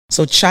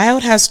So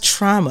child has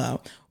trauma.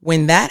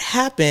 When that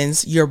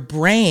happens, your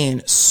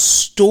brain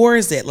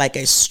stores it like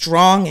a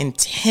strong,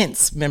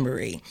 intense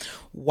memory.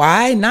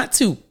 Why? Not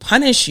to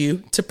punish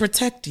you, to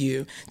protect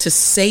you, to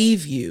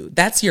save you.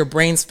 That's your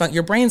brain's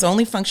your brain's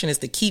only function is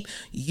to keep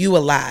you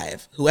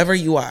alive, whoever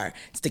you are.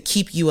 It's to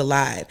keep you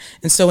alive.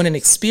 And so when it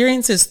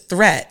experiences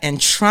threat and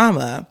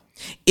trauma,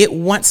 it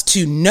wants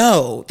to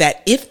know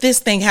that if this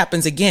thing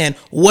happens again,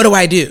 what do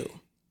I do?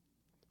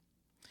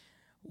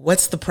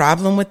 What's the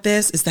problem with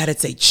this is that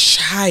it's a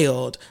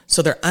child,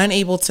 so they're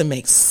unable to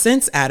make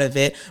sense out of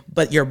it,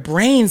 but your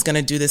brain's going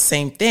to do the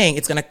same thing.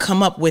 It's going to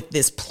come up with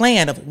this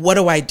plan of what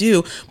do I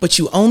do, but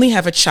you only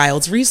have a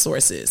child's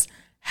resources.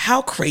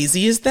 How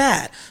crazy is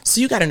that?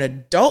 So you got an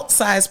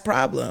adult-sized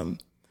problem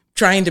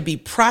trying to be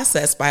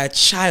processed by a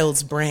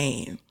child's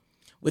brain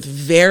with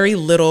very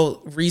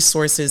little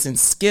resources and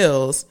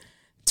skills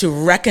to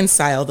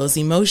reconcile those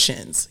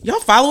emotions. Y'all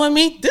following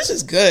me? This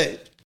is good.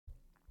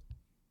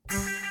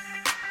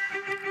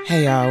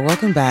 Hey y'all,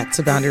 welcome back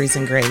to Boundaries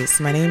and Grace.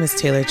 My name is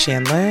Taylor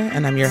Chandler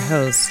and I'm your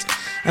host.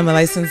 I'm a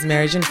licensed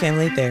marriage and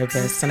family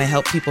therapist and I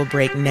help people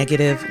break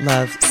negative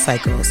love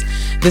cycles.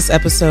 This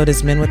episode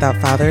is Men Without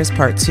Fathers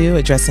Part 2,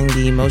 addressing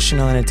the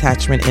emotional and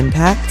attachment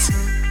impact.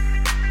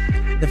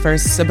 The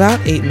first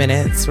about 8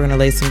 minutes, we're going to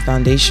lay some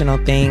foundational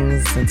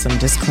things and some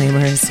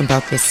disclaimers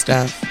about this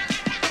stuff.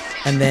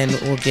 And then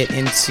we'll get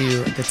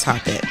into the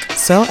topic.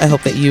 So I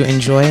hope that you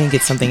enjoy and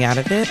get something out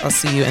of it. I'll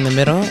see you in the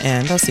middle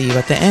and I'll see you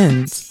at the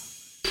end.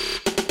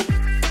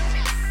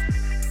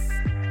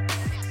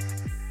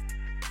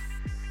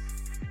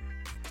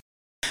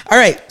 All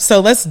right,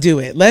 so let's do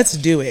it. We're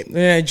going to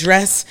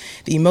address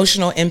the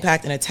emotional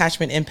impact and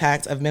attachment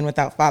impact of Men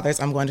Without Fathers.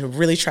 I'm going to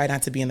really try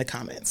not to be in the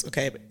comments,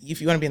 okay? But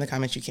if you want to be in the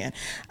comments, you can.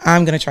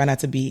 I'm going to try not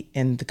to be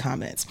in the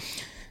comments.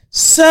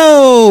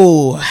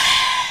 So,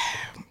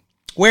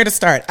 where to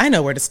start? I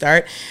know where to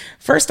start.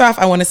 First off,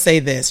 I want to say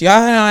this. Y'all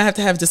know I have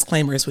to have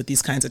disclaimers with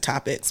these kinds of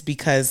topics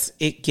because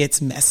it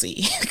gets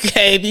messy,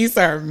 okay? These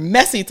are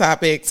messy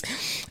topics.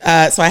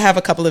 So I have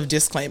a couple of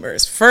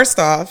disclaimers. First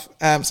off,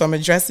 so I'm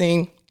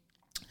addressing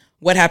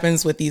what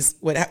happens with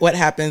what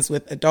happens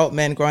with adult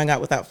men growing up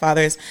without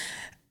fathers.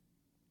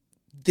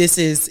 This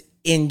is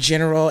in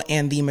general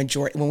and the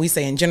majority. When we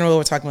say in general,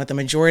 we're talking about the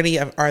majority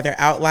of, are there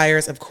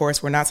outliers? Of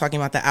course, we're not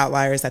talking about the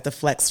outliers that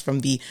deflects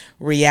from the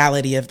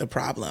reality of the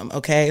problem.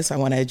 Okay. So I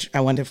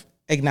want to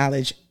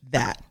acknowledge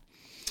that.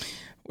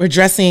 We're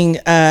addressing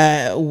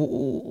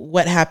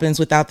what happens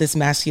without this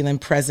masculine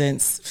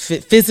presence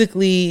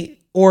physically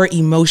or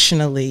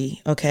emotionally,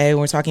 okay?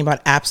 When we're talking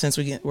about absence,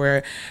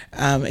 we're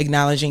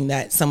acknowledging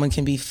that someone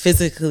can be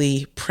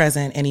physically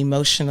present and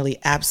emotionally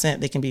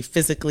absent. They can be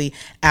physically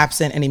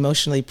absent and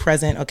emotionally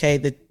present, okay?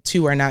 The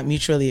two are not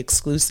mutually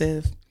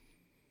exclusive,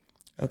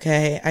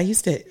 okay? I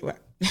used to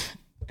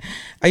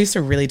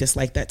really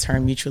dislike that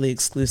term, mutually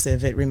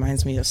exclusive. It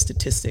reminds me of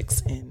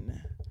statistics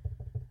in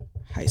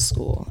high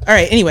school. All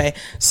right, anyway,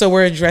 so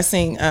we're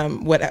addressing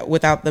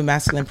without the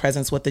masculine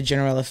presence, what the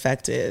general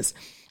effect is.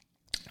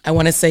 I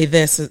want to say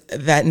this,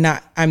 that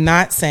I'm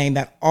not saying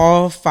that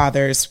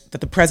that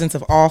the presence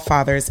of all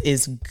fathers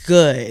is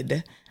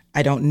good.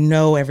 I don't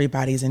know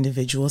everybody's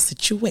individual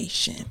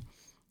situation.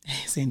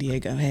 Hey, San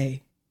Diego,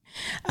 hey.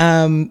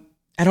 I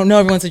don't know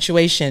everyone's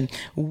situation.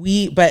 So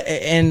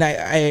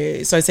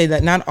I say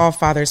that not all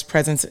fathers'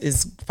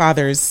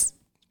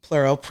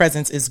 plural,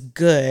 presence is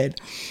good.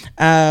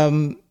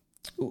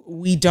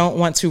 We don't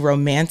want to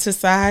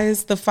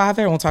romanticize the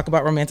father. We'll talk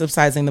about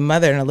romanticizing the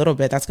mother in a little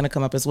bit. That's going to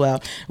come up as well.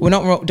 We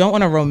don't want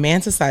to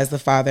romanticize the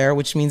father,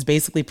 which means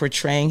basically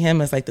portraying him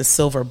as like the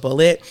silver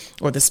bullet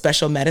or the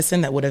special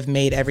medicine that would have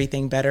made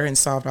everything better and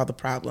solved all the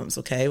problems.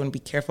 Okay, we want to be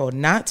careful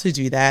not to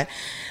do that.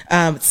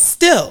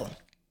 Still,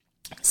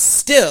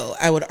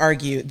 I would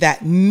argue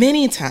that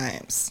many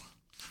times,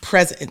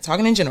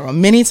 talking in general,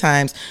 many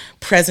times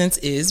presence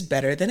is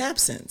better than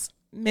absence.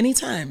 Many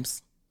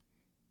times.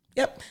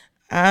 Yep.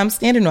 I'm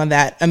standing on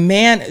that. A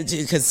man,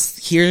 because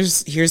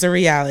here's a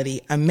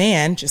reality. A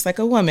man, just like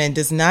a woman,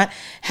 does not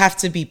have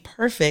to be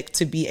perfect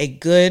to be a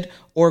good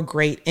or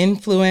great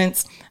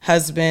influence,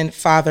 husband,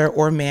 father,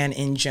 or man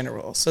in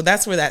general. So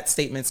that's where that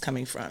statement's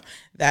coming from.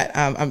 That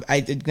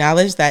I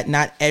acknowledge that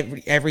not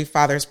every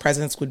father's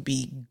presence would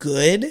be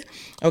good,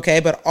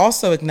 okay, but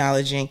also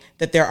acknowledging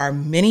that there are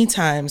many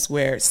times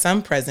where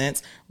some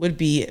presence would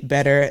be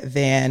better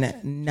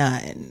than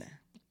none.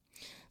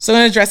 So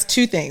I'm going to address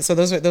two things. So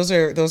those are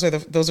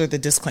the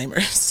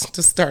disclaimers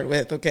to start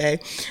with. Okay.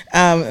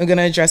 I'm going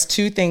to address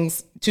two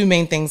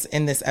main things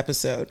in this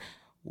episode.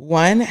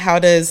 One, how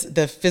does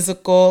the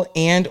physical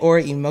and or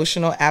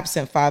emotional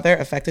absent father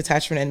affect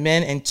attachment in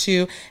men? And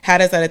two, how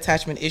does that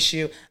attachment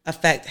issue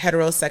affect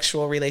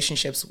heterosexual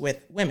relationships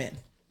with women?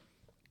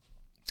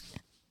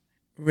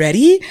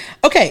 Ready?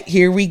 Okay,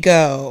 here we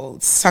go.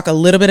 Let's talk a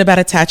little bit about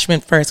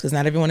attachment first, because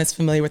not everyone is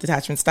familiar with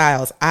attachment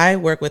styles. I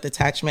work with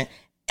attachment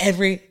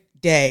every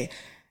day.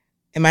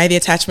 Am I the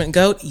attachment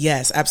goat?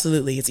 Yes,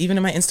 absolutely. It's even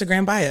in my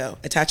Instagram bio,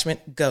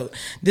 attachment goat.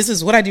 This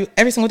is what I do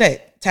every single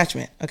day.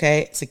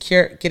 Okay.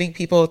 Getting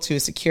people to a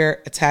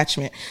secure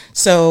attachment.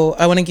 So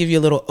I want to give you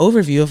a little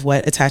overview of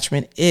what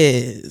attachment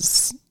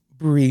is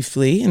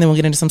briefly, and then we'll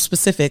get into some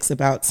specifics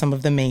about some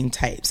of the main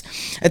types.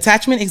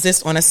 Attachment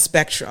exists on a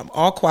spectrum.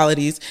 All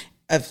qualities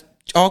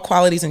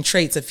and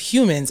traits of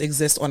humans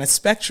exist on a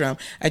spectrum.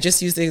 I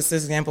just used this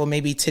example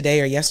maybe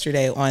today or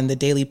yesterday on the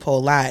Daily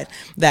Poll Live,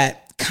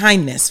 that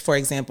kindness, for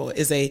example,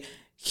 is a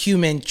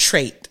human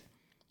trait.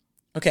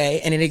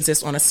 Okay. And it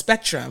exists on a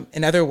spectrum.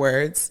 In other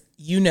words,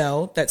 you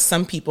know that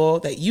some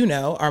people that you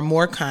know are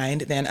more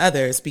kind than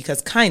others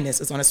because kindness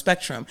is on a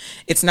spectrum.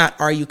 It's not,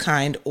 are you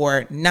kind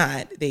or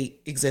not? They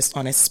exist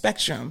on a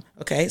spectrum.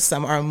 Okay.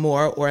 Some are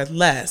more or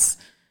less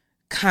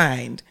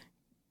kind.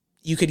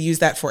 You could use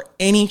that for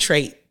any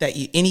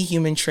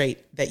human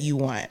trait that you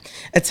want.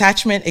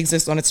 Attachment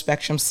exists on a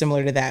spectrum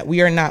similar to that.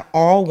 We are not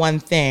all one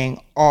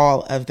thing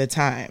all of the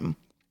time.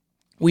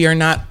 We are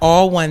not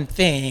all one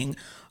thing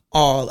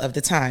all of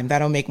the time.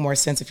 That'll make more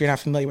sense if you're not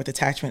familiar with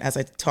attachment as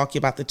I talk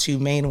about the two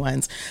main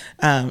ones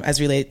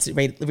as relate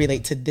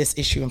to this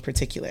issue in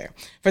particular.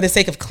 For the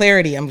sake of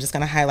clarity, I'm just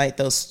going to highlight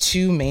those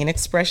two main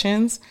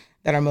expressions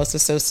that are most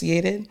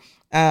associated.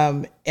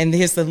 And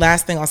here's the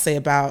last thing I'll say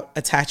about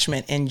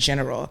attachment in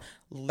general.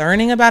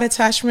 Learning about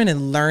attachment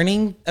and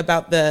learning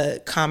about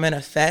the common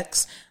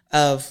effects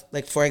of,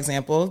 like, for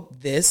example,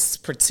 this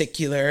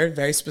particular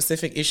very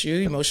specific issue,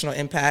 emotional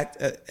impact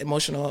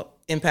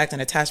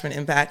and attachment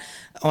impact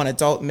on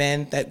adult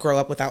men that grow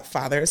up without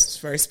fathers. It's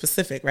very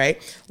specific,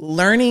 right?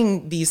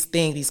 Learning these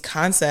things, these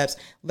concepts,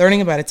 learning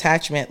about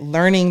attachment,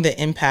 learning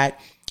the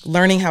impact,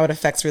 learning how it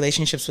affects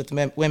relationships with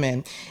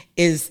women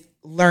is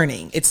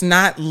learning. It's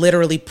not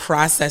literally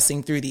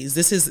processing through these.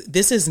 This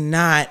is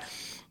not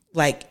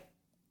like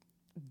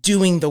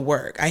doing the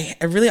work. I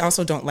really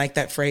also don't like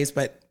that phrase,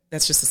 but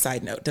that's just a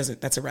side note.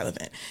 That's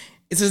irrelevant.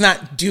 This is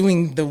not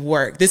doing the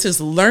work. This is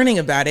learning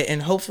about it,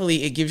 and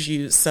hopefully it gives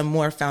you some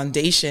more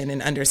foundation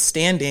and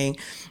understanding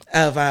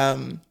of,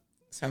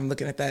 so I'm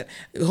looking at that.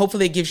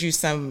 Hopefully it gives you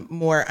some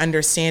more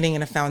understanding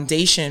and a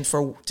foundation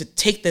to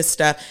take this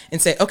stuff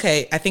and say,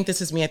 okay, I think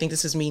this is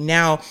me.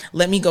 Now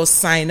let me go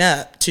sign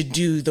up to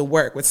do the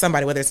work with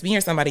somebody, whether it's me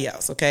or somebody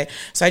else. Okay.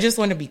 So I just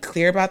want to be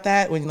clear about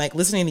that when, like,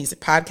 listening to these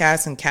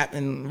podcasts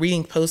and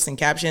reading posts and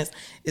captions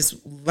is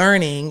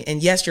learning.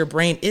 And yes, your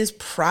brain is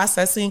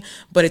processing,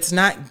 but it's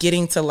not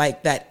getting to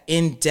like that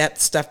in-depth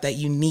stuff that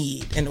you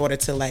need in order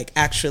to like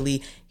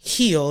actually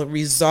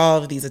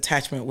resolve these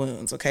attachment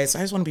wounds. Okay. So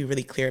I just want to be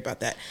really clear about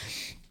that.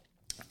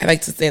 I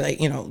like to say, like,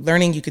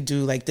 learning you could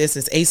do like this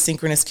is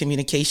asynchronous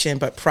communication,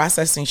 but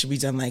processing should be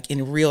done like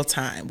in real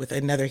time with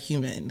another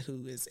human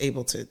who is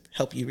able to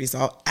help you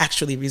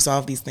actually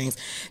resolve these things.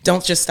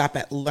 Don't just stop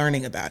at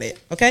learning about it.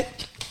 Okay.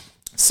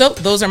 So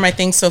those are my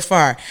things so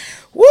far.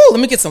 Woo, let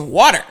me get some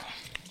water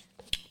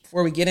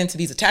before we get into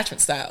these attachment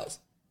styles.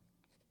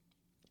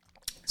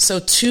 So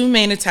two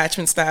main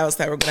attachment styles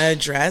that we're going to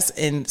address,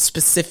 and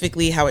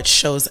specifically how it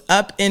shows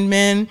up in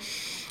men,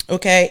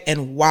 okay,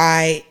 and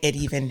why it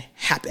even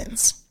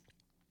happens.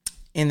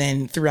 And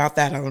then throughout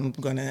that, I'm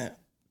going to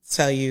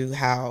tell you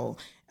how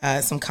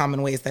some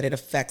common ways that it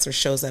affects or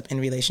shows up in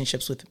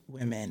relationships with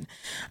women.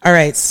 All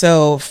right,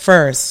 so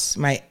first,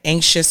 my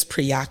anxious,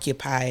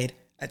 preoccupied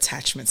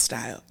attachment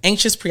style.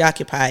 Anxious,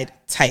 preoccupied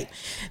type.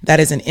 That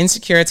is an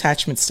insecure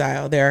attachment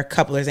style. There are a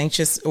couple. There's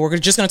anxious. We're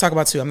just going to talk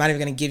about two. I'm not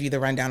even going to give you the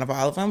rundown of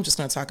all of them. I'm just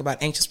going to talk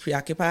about anxious,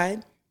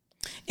 preoccupied,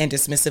 and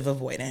dismissive,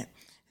 avoidant.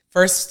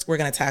 First, we're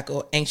going to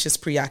tackle anxious,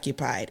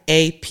 preoccupied.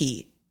 AP.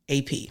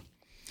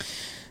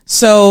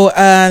 So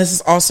this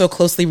is also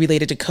closely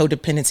related to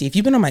codependency. If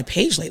you've been on my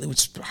page lately,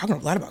 which is talking a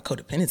lot about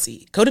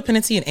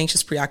codependency and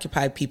anxious,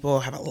 preoccupied people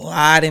have a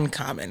lot in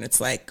common.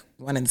 It's like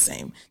one and the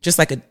same. Just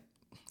like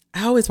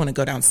I always want to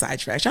go down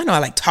sidetracks. I know I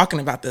like talking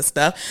about this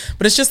stuff,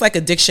 but it's just like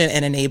addiction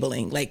and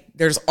enabling. Like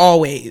they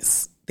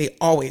always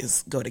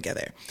go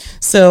together.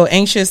 So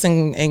anxious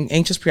and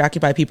anxious,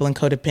 preoccupied people and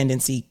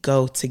codependency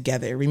go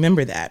together.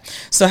 Remember that.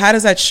 So how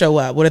does that show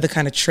up? What are the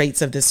kind of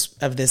traits of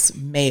this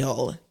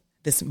male,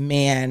 this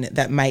man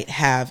that might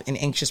have an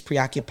anxious,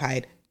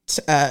 preoccupied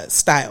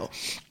style?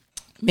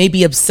 May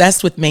be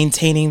obsessed with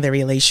maintaining the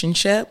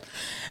relationship,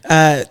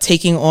 may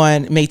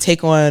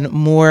take on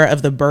more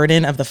of the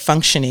burden of the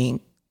functioning.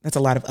 That's a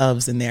lot of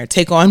ofs in there.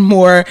 Take on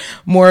more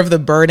of the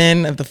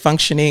burden of the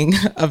functioning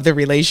of the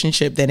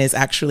relationship than is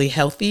actually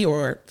healthy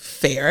or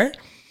fair.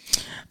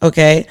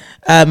 Okay.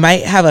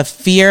 Might have a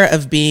fear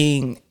of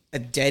being a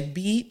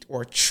deadbeat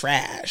or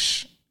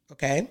trash.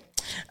 Okay.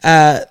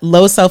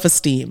 Low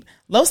self-esteem.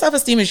 Low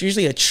self-esteem is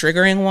usually a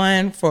triggering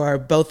one for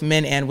both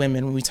men and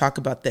women when we talk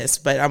about this,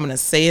 but I'm going to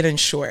say it in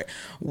short.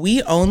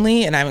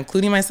 And I'm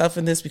including myself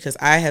in this because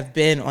I have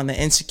been on the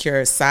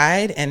insecure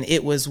side, and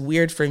it was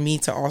weird for me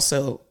to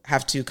also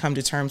have to come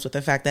to terms with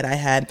the fact that I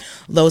had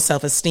low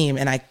self-esteem.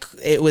 And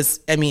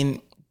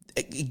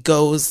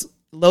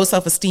low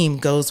self-esteem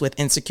goes with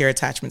insecure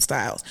attachment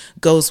styles,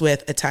 goes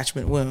with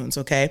attachment wounds.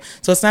 Okay.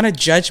 So it's not a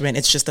judgment.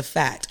 It's just a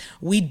fact.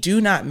 We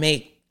do not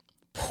make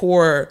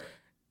poor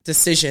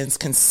decisions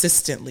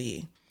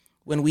consistently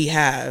when we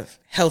have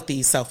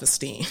healthy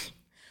self-esteem.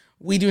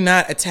 We do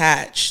not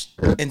attach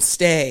and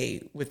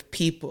stay with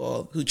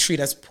people who treat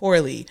us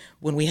poorly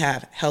when we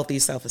have healthy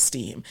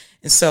self-esteem.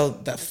 And so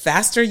the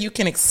faster you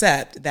can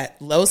accept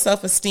that low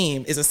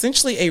self-esteem is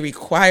essentially a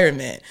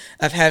requirement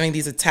of having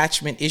these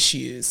attachment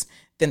issues,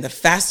 then the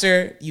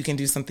faster you can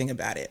do something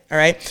about it. All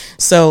right.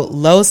 So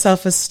low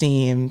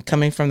self-esteem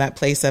coming from that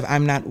place of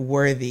I'm not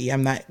worthy,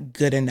 I'm not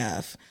good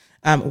enough.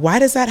 Why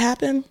does that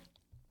happen?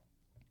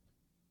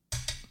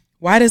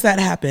 Why does that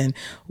happen?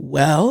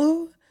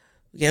 Well,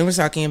 again, we're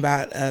talking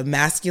about a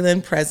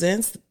masculine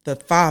presence, the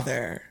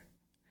father,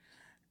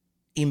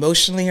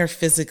 emotionally or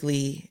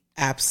physically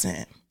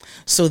absent.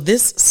 So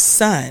this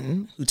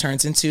son who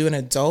turns into an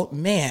adult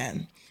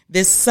man,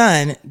 this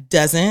son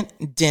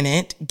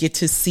didn't get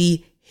to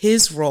see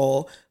his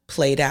role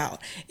played out.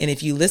 And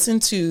if you listen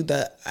to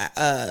the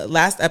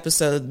last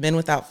episode, Men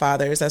Without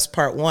Fathers, that's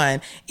part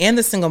 1, and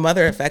the single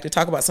mother effect, we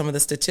talk about some of the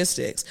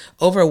statistics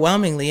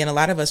overwhelmingly. And a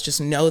lot of us just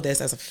know this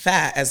as a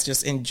fact, it's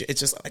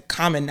just like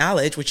common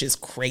knowledge, which is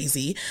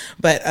crazy.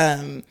 But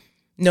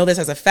know this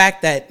as a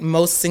fact that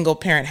most single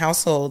parent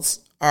households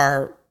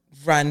are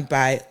run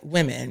by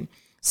women.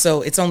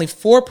 So it's only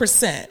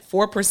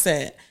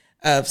 4%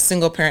 of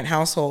single parent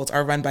households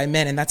are run by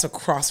men, and that's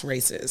across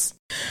races.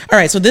 All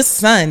right, so this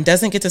son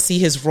doesn't get to see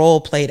his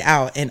role played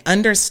out and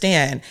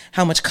understand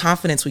how much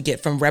confidence we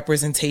get from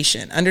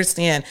representation,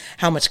 understand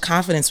how much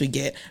confidence we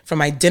get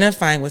from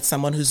identifying with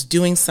someone who's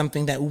doing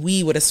something that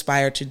we would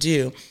aspire to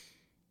do.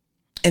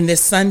 And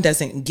this son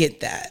doesn't get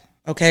that.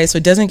 Okay, so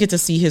it doesn't get to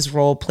see his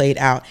role played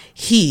out.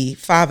 He,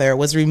 father,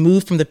 was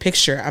removed from the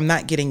picture. I'm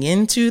not getting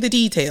into the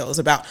details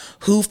about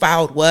who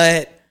filed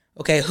what.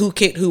 Okay, who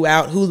kicked who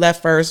out, who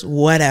left first,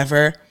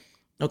 whatever.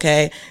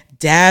 Okay,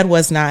 dad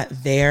was not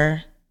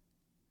there.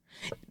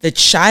 The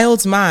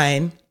child's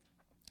mind,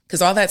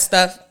 because all that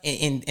stuff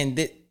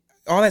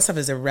all that stuff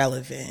is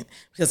irrelevant,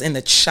 because in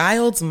the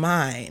child's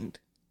mind,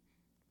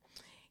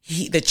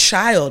 the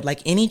child,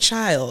 like any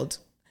child,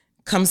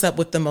 comes up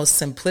with the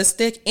most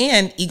simplistic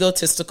and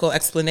egotistical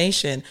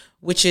explanation,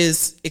 which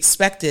is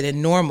expected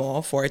and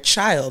normal for a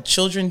child.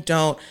 Children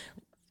don't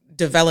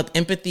develop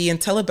empathy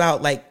until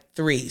about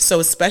 3. So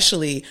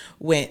especially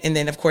and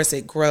then of course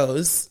it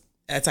grows.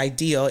 That's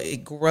ideal.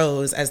 It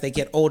grows as they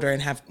get older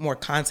and have more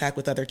contact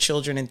with other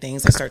children and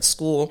things. They start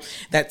school.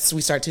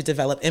 We start to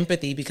develop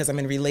empathy because I'm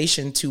in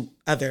relation to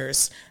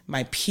others,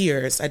 my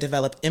peers. I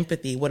develop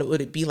empathy. What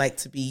would it be like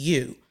to be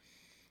you?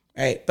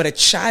 Right. But a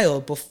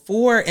child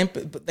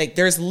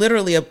there's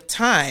literally a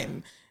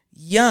time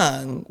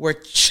young where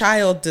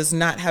child does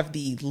not have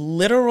the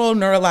literal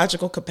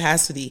neurological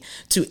capacity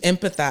to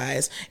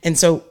empathize. And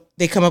so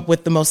they come up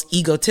with the most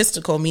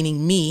egotistical,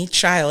 meaning me,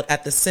 child,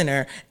 at the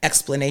center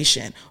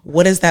explanation.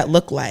 What does that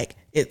look like?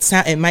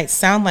 It might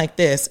sound like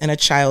this in a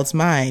child's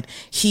mind.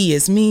 He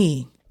is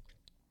me.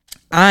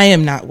 I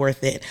am not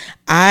worth it.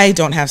 I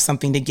don't have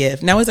something to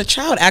give. Now, is a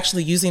child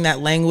actually using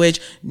that language?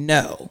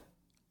 No.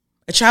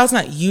 A child's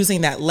not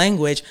using that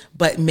language,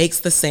 but makes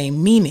the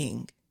same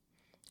meaning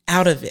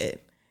out of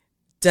it.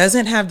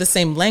 Doesn't have the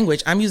same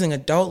language. I'm using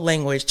adult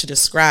language to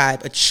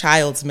describe a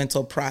child's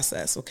mental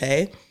process,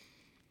 okay?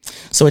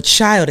 So a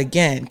child,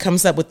 again,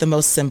 comes up with the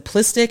most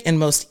simplistic and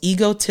most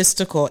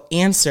egotistical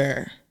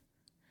answer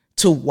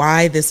to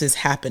why this is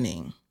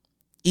happening.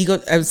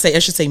 I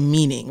should say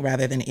meaning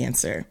rather than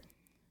answer.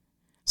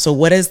 So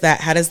what is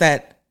that? How does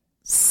that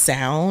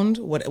sound?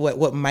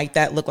 What might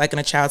that look like in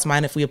a child's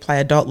mind if we apply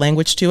adult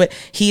language to it?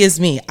 He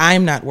is me.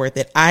 I'm not worth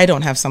it. I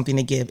don't have something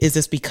to give. Is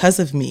this because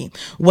of me?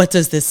 What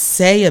does this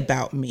say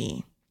about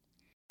me?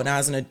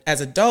 Now, as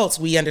adults,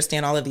 we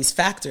understand all of these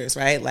factors,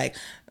 right?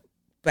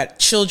 But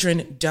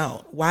children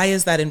don't. Why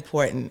is that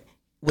important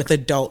with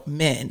adult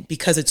men?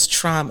 Because it's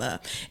trauma.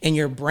 And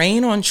your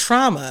brain on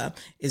trauma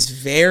is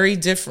very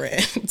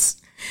different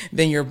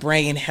than your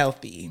brain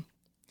healthy.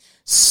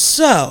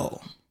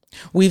 So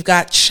we've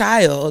got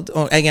child,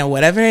 or again,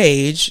 whatever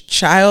age,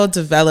 child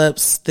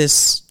develops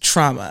this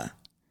trauma.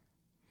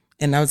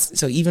 And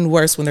so even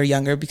worse when they're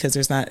younger, because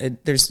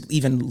there's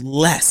even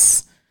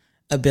less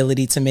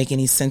ability to make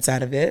any sense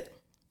out of it.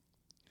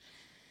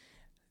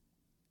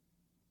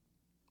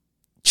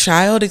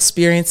 Child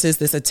experiences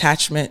this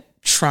attachment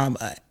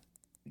trauma.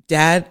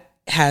 Dad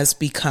has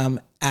become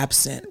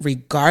absent.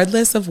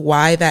 Regardless of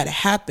why that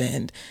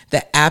happened,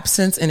 the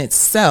absence in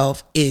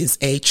itself is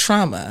a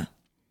trauma.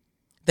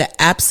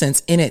 The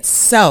absence in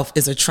itself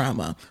is a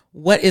trauma.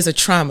 What is a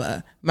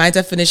trauma? My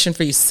definition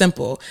for you,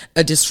 simple: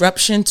 a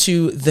disruption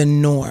to the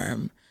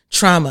norm.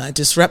 Trauma,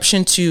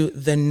 disruption to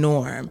the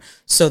norm.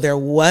 So there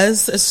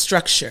was a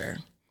structure,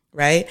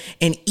 right?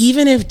 And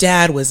even if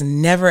dad was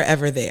never,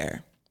 ever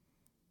there,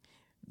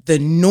 the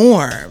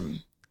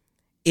norm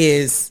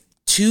is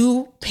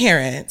 2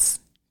 parents,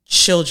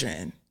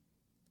 children,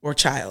 or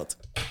child.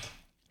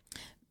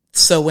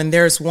 So when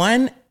there's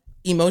one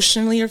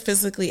emotionally or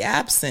physically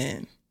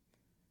absent,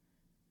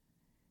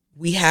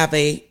 we have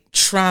a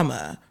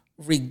trauma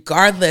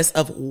regardless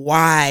of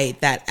why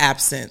that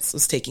absence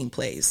was taking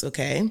place,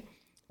 okay?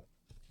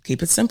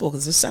 Keep it simple,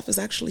 because this stuff is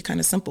actually kind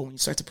of simple when you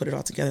start to put it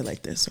all together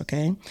like this,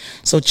 okay?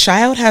 So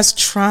child has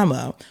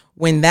trauma.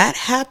 When that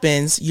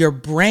happens, your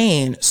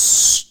brain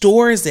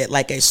stores it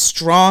like a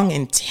strong,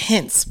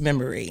 intense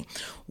memory.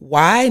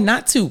 Why?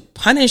 Not to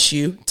punish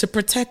you, to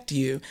protect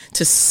you,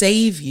 to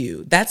save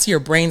you. That's your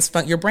brain's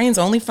your brain's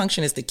only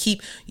function is to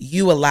keep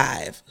you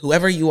alive,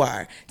 whoever you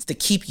are. It's to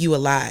keep you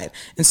alive.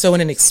 And so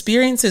when an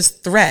experiences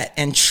threat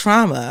and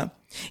trauma,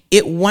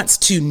 it wants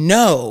to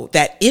know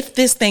that if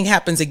this thing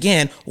happens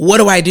again, what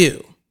do I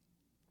do?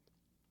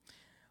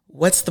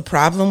 What's the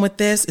problem with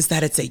this is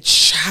that it's a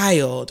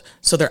child,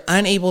 so they're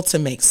unable to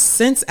make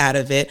sense out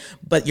of it,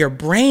 but your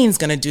brain's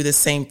going to do the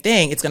same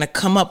thing. It's going to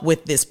come up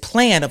with this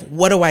plan of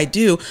what do I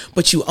do,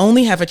 but you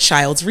only have a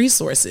child's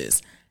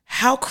resources.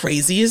 How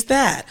crazy is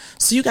that?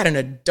 So you got an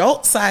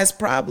adult-sized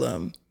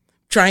problem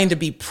trying to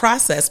be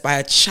processed by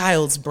a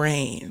child's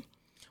brain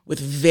with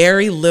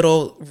very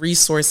little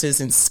resources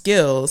and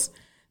skills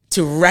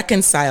to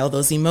reconcile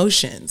those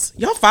emotions.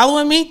 Y'all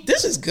following me?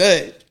 This is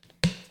good.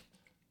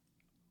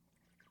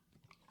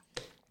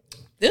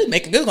 This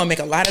is gonna make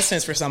a lot of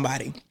sense for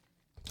somebody.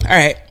 All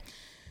right.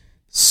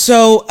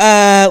 So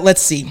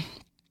let's see.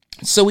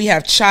 So we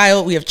have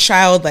child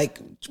like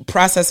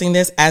processing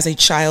this as a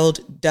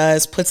child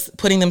does,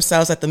 putting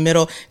themselves at the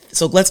middle.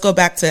 So let's go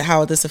back to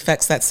how this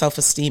affects that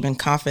self-esteem and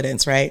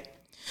confidence, right?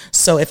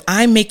 So if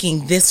I'm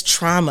making this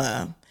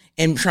trauma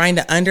and trying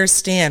to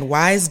understand,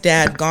 why is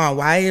dad gone?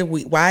 Why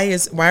am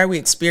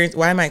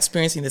I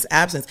experiencing this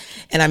absence?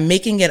 And I'm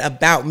making it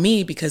about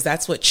me, because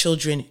that's what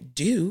children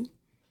do.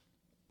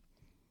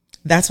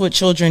 That's what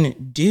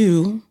children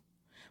do.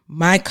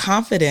 My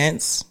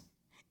confidence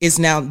is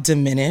now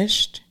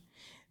diminished.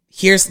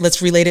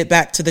 Let's relate it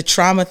back to the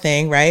trauma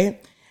thing, right?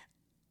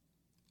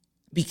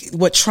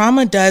 What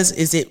trauma does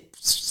is it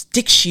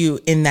sticks you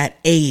in that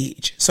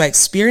age. So I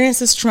experience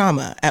this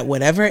trauma at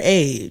whatever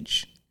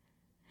age.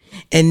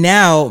 And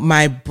now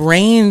my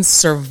brain's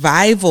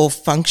survival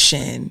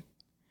function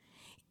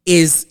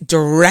is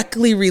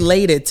directly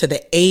related to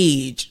the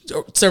age.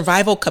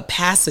 Survival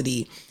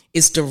capacity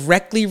is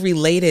directly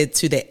related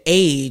to the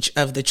age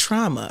of the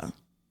trauma.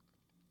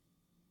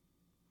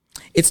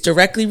 It's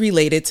directly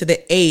related to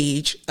the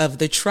age of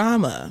the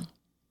trauma.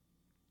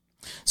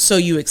 So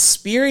you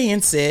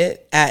experience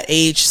it at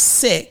age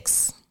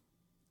 6.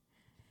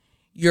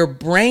 Your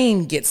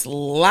brain gets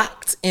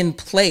locked in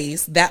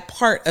place. That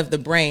part of the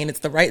brain, it's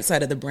the right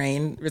side of the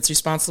brain. It's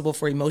responsible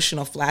for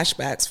emotional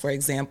flashbacks, for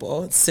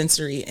example,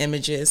 sensory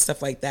images,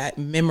 stuff like that,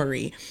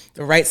 memory.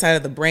 The right side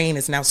of the brain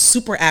is now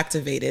super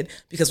activated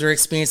because we're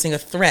experiencing a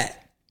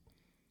threat.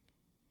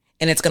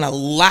 And it's going to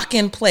lock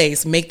in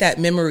place, make that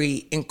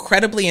memory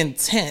incredibly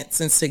intense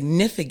and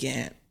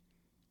significant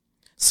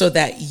so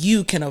that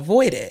you can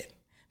avoid it.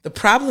 The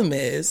problem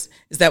is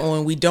that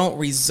when we don't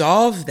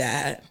resolve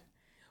that,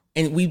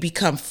 and we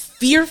become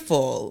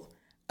fearful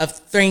of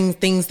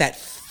things that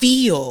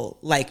feel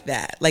like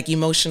that, like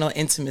emotional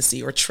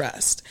intimacy or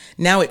trust.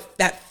 Now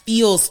that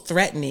feels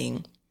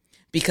threatening,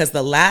 because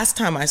the last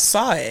time I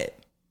saw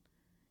it,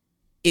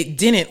 it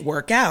didn't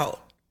work out.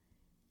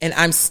 And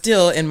I'm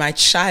still in my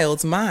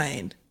child's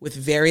mind with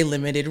very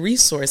limited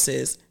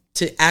resources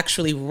to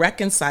actually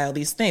reconcile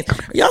these things.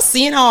 Are y'all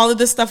seeing how all of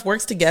this stuff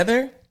works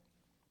together?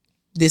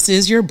 This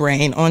is your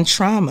brain on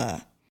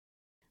trauma.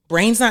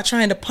 Brain's not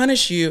trying to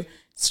punish you.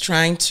 It's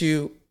trying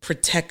to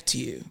protect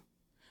you.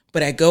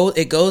 But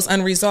it goes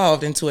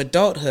unresolved into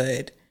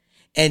adulthood.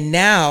 And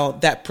now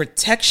that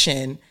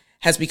protection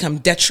has become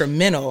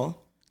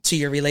detrimental to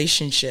your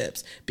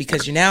relationships,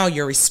 because now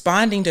you're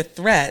responding to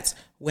threats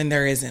when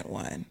there isn't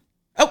one.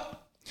 Oh,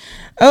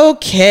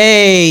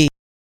 okay.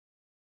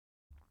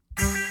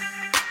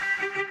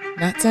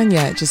 Not done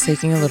yet. Just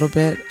taking a little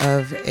bit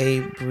of a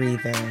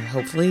breather.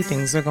 Hopefully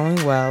things are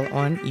going well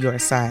on your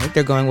side.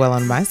 They're going well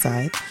on my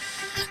side.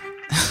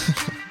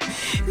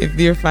 If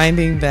you're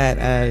finding that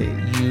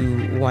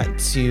you want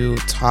to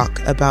talk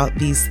about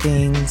these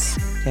things,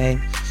 okay,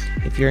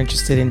 if you're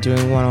interested in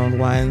doing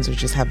one-on-ones or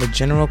just have a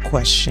general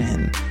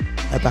question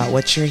about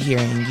what you're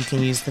hearing, you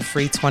can use the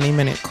free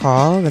 20-minute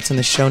call that's in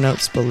the show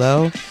notes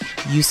below.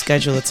 You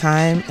schedule a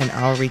time and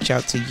I'll reach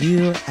out to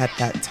you at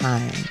that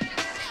time.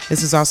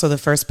 This is also the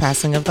first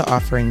passing of the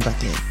offering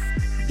bucket.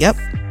 Yep,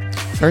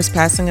 first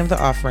passing of the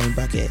offering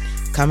bucket,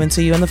 coming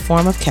to you in the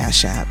form of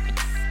Cash App.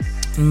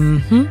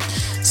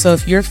 So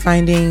if you're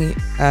finding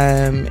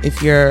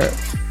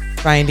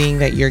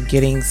that you're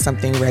getting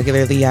something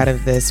regularly out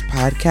of this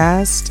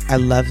podcast, I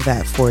love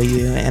that for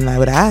you. And I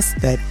would ask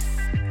that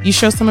you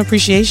show some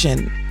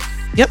appreciation.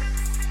 Yep.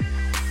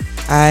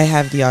 I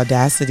have the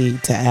audacity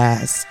to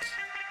ask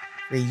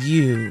for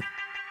you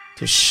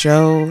to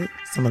show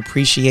some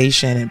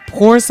appreciation and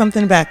pour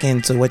something back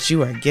into what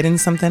you are getting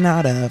something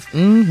out of.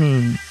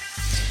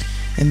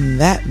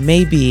 And that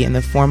may be in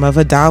the form of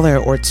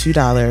 $1 or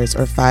 $2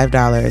 or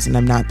 $5. And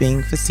I'm not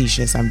being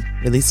facetious. I'm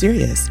really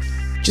serious.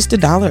 Just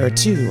 $1 or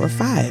 $2 or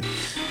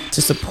 $5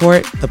 to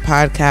support the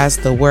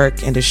podcast, the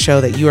work, and to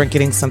show that you are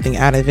getting something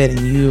out of it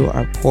and you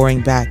are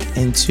pouring back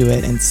into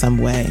it in some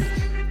way.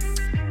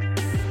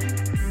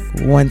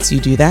 Once you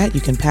do that,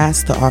 you can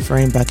pass the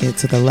offering bucket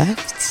to the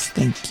left.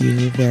 Thank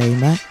you very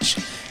much.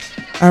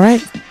 All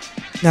right.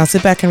 Now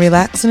sit back and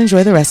relax and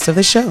enjoy the rest of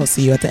the show.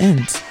 See you at the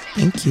end.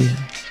 Thank you.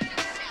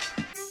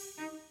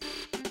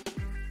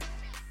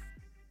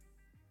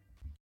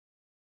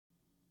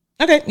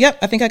 Okay. Yep.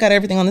 I think I got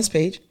everything on this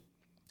page.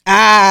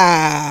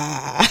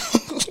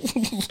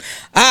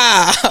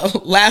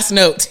 Last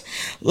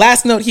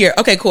note here.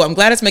 Okay, cool. I'm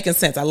glad it's making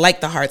sense. I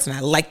like the hearts and I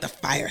like the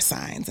fire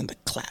signs and the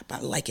clap. I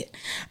like it.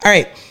 All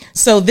right.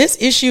 So this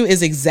issue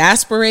is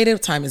exasperated.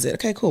 What time is it?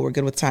 Okay, cool. We're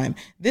good with time.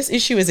 This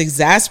issue is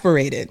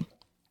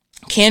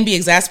can be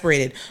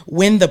exasperated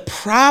when the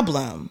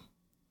problem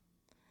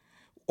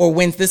or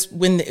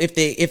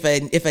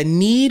if a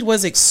need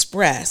was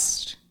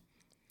expressed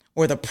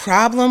or the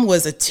problem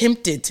was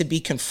attempted to be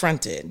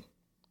confronted.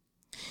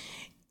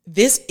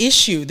 This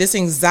issue, this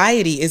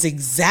anxiety is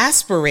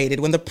exasperated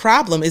when the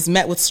problem is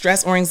met with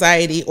stress or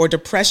anxiety or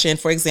depression,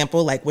 for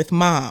example, like with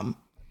mom.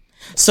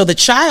 So the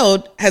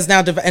child has now,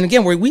 and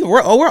again,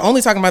 we're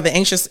only talking about the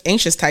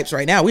anxious types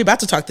right now. We're about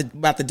to talk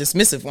about the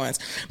dismissive ones.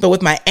 But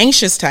with my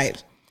anxious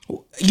types,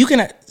 you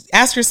can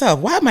ask yourself,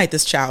 why might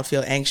this child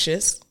feel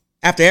anxious?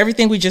 After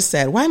everything we just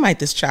said, why might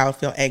this child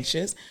feel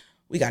anxious?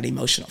 We got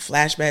emotional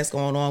flashbacks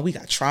going on. We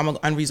got trauma,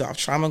 unresolved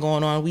trauma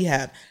going on. We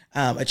have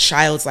a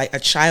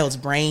child's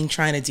brain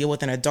trying to deal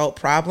with an adult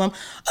problem.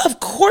 Of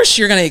course,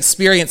 you're going to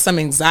experience some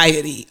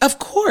anxiety. Of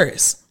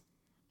course.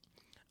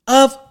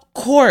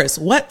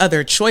 What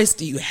other choice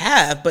do you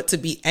have but to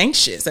be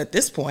anxious at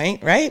this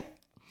point, right?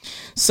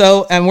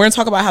 So, and we're going to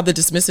talk about how the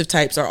dismissive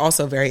types are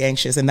also very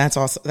anxious, and that's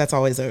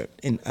always an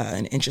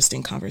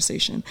interesting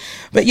conversation.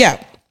 But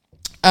yeah.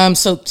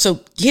 So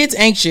kids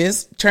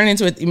anxious turn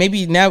into it.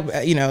 Maybe now,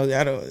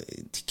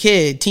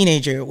 kid,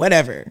 teenager,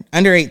 whatever,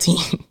 under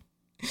 18.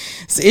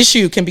 This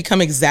issue can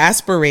become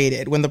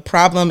exasperated when the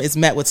problem is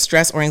met with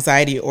stress or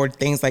anxiety or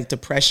things like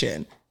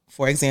depression,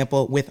 for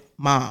example, with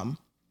mom.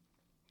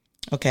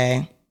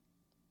 Okay.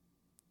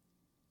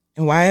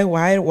 And why do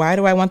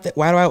I want that?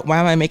 Why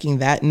am I making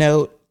that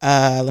note?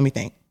 Let me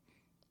think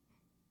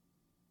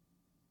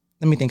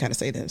how to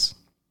say this.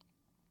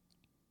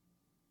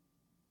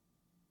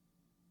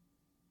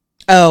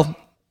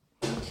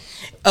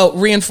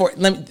 Reinforce.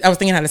 I was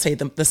thinking how to say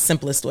it the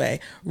simplest way.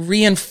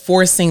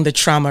 Reinforcing the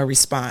trauma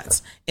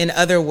response. In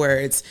other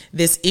words,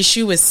 this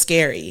issue is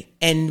scary.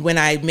 And when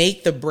I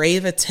make the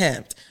brave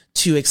attempt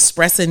to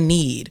express a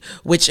need,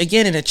 which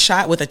again,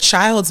 with a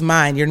child's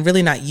mind, you're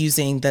really not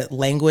using the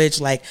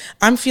language like,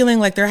 I'm feeling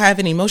like they're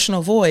having an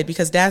emotional void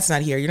because dad's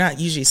not here. You're not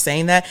usually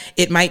saying that.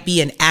 It might be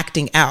an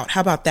acting out.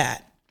 How about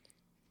that?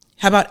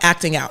 How about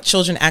acting out?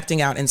 Children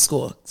acting out in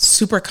school,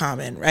 super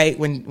common, right?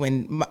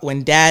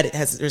 When dad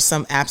there's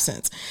some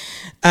absence.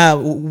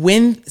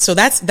 So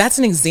that's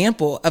an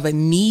example of a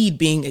need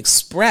being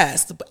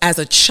expressed as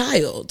a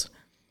child,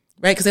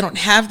 right? Because they don't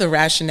have the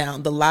rationale,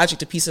 the logic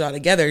to piece it all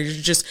together.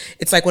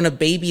 It's like when a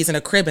baby is in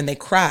a crib and they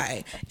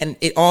cry, and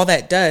all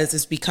that does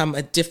is become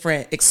a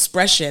different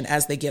expression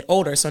as they get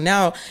older. So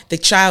now the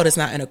child is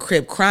not in a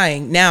crib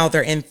crying. Now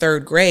they're in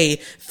third grade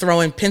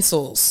throwing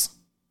pencils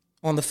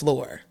on the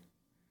floor.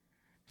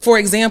 For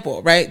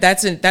example, right?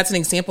 That's an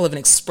example of an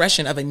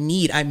expression of a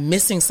need. I'm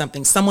missing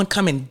something. Someone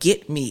come and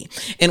get me.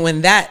 And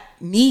when that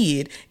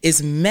need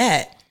is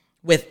met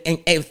with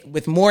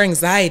more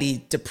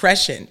anxiety,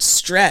 depression,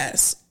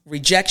 stress,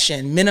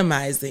 rejection,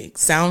 minimizing,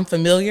 sound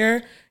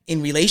familiar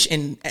in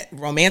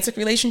romantic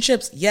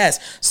relationships? Yes.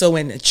 So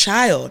when a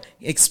child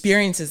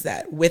experiences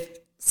that with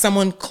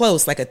someone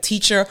close, like a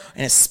teacher,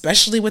 and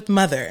especially with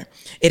mother,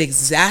 it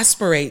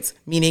exasperates,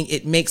 meaning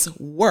it makes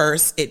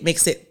worse. It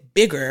makes it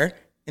bigger.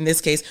 In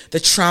this case, the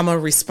trauma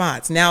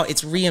response. Now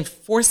it's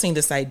reinforcing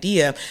this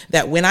idea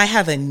that when I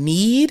have a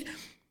need,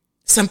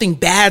 something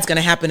bad's going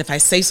to happen if I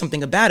say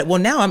something about it. Well,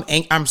 now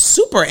I'm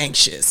super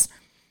anxious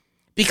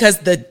because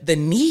the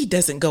need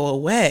doesn't go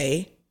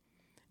away.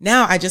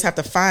 Now I just have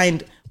to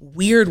find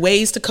weird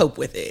ways to cope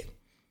with it.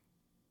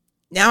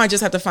 Now I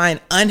just have to find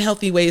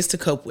unhealthy ways to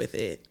cope with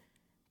it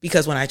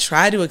because when I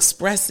try to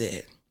express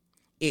it,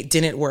 it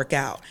didn't work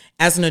out.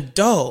 As an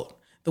adult,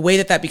 the way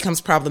that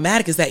becomes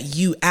problematic is that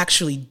you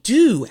actually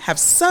do have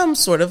some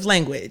sort of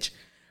language,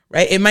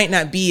 right? It might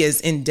not be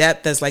as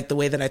in-depth as like the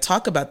way that I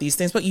talk about these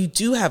things, but you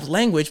do have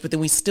language, but then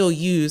we still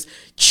use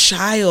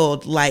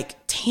childlike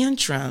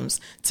tantrums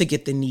to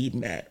get the need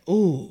met.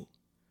 Ooh.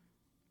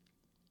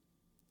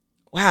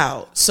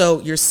 Wow.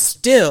 So you're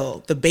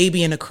still the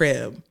baby in a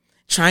crib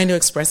trying to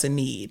express a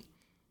need,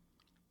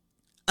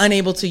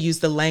 unable to use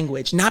the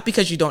language, not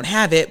because you don't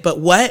have it,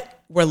 but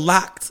what? We're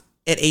locked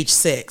at age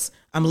 6.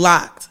 I'm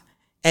locked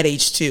at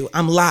age 2.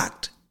 I'm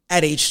locked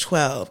at age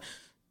 12.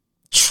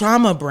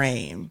 Trauma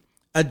brain,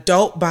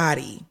 adult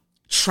body,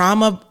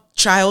 trauma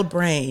child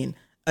brain,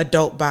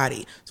 adult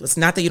body. So it's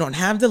not that you don't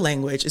have the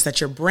language, it's that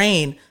your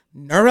brain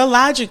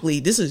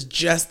neurologically, this is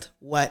just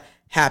what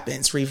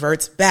happens,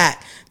 reverts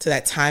back to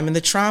that time in the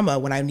trauma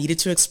when I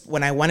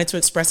wanted to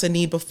express a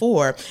need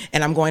before,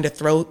 and I'm going to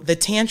throw the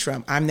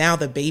tantrum. I'm now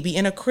the baby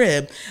in a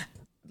crib,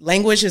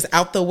 language is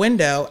out the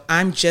window.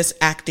 I'm just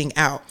acting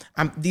out.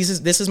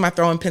 This is my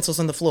throwing pencils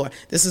on the floor.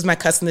 This is my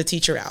cussing the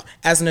teacher out.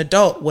 As an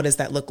adult, what does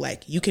that look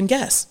like? You can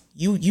guess.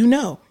 You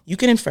know. You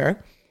can infer.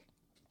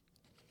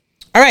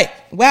 All right.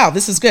 Wow,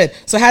 this is good.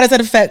 So how does that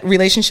affect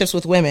relationships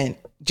with women?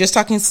 Just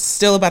talking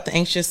still about the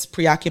anxious,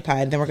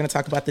 preoccupied. Then we're going to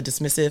talk about the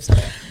dismissive,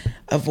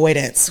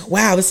 avoidance.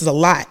 Wow, this is a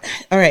lot.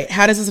 All right.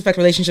 How does this affect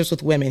relationships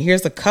with women?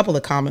 Here's a couple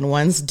of common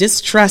ones.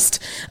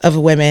 Distrust of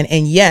women.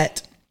 And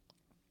yet,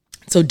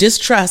 so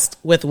distrust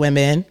with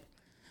women.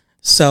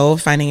 So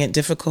finding it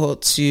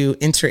difficult to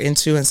enter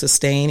into and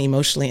sustain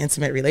emotionally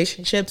intimate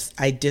relationships.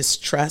 I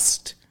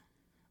distrust.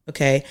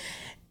 Okay.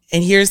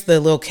 And here's the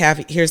little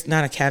caveat. Here's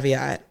not a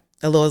caveat,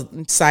 a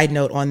little side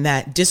note on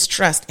that.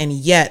 Distrust and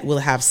yet will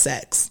have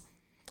sex.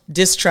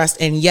 Distrust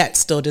and yet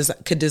still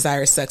could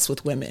desire sex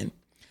with women.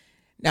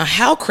 Now,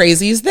 how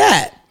crazy is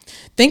that?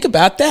 Think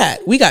about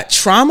that. We got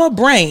trauma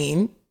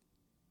brain.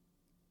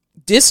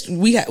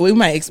 We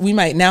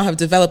might now have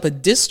developed a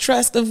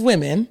distrust of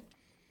women.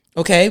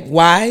 Okay.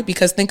 Why?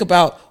 Because think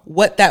about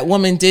what that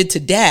woman did to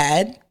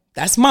dad.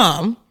 That's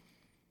mom.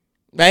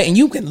 Right. And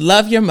you can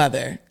love your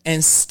mother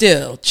and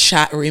still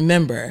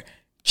remember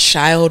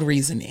child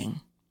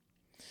reasoning.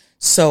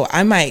 So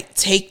I might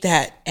take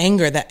that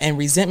anger and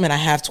resentment I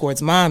have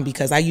towards mom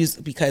because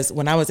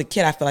when I was a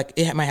kid, I feel like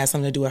it might have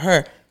something to do with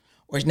her,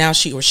 or now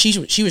she was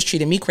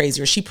treating me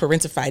crazy, or she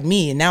parentified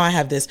me, and now I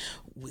have this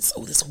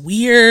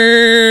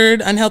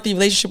weird, unhealthy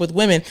relationship with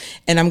women,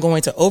 and I'm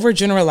going to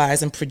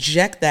overgeneralize and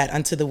project that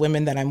onto the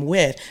women that I'm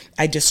with.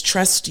 I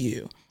distrust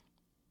you,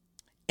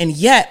 and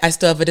yet I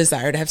still have a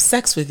desire to have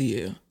sex with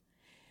you.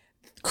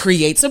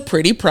 Creates a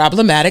pretty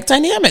problematic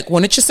dynamic,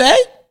 wouldn't you say?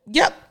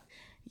 Yep.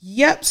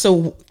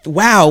 So,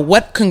 wow,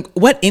 what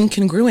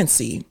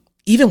incongruency.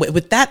 Even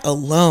with that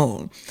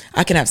alone,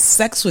 I can have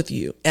sex with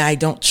you and I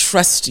don't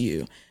trust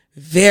you.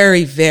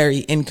 Very,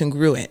 very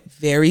incongruent.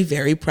 Very,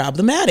 very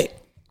problematic.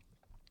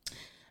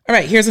 All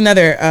right, here's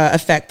another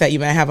effect that you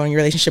might have on your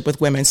relationship with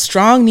women.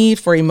 Strong need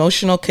for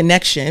emotional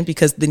connection,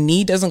 because the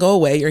need doesn't go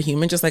away. You're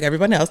human just like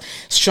everyone else.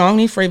 Strong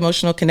need for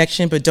emotional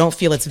connection, but don't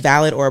feel it's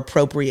valid or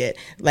appropriate.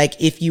 Like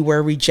if you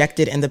were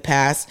rejected in the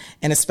past,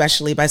 and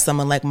especially by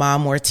someone like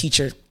mom or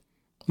teacher,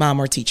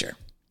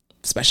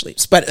 especially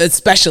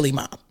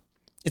mom.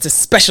 It's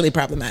especially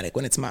problematic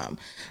when it's mom.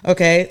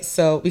 Okay.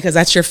 So, because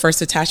that's your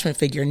first attachment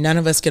figure. None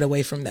of us get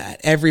away from that.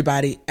 All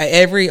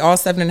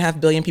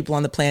 7.5 billion people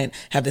on the planet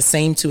have the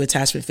same two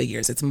attachment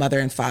figures. It's mother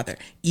and father.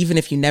 Even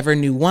if you never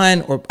knew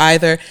one or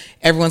either,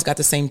 everyone's got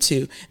the same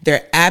two.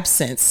 Their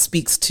absence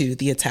speaks to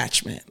the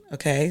attachment.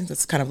 Okay.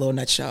 That's kind of a little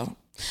nutshell.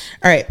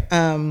 All right.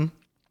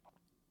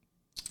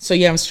 So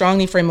I'm strong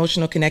need for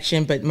emotional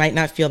connection, but might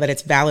not feel that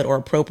it's valid or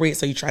appropriate.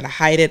 So you try to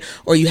hide it,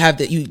 or you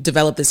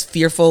develop this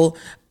fearful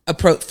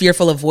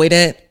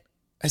avoidant.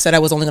 I said I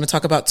was only going to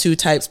talk about two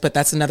types, but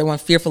that's another one,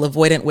 fearful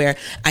avoidant, where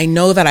I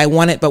know that I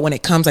want it, but when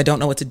it comes, I don't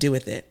know what to do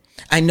with it.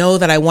 I know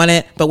that I want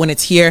it, but when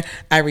it's here,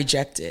 I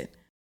reject it.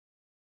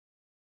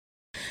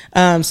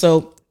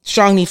 So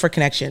strong need for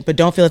connection, but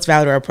don't feel it's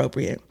valid or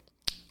appropriate.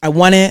 I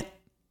want it,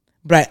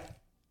 but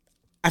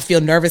I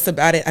feel nervous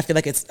about it. I feel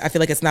like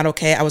it's not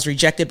okay. I was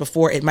rejected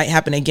before. It might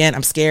happen again.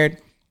 I'm scared.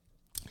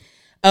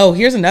 Oh,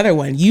 here's another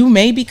one. You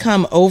may be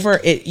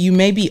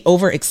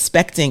over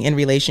expecting in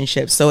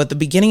relationships. So at the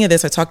beginning of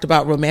this, I talked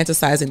about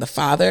romanticizing the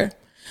father.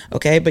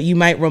 Okay. But you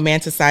might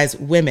romanticize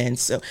women.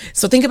 So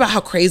think about how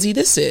crazy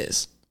this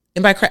is.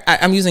 And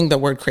I'm using the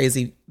word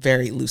crazy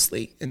very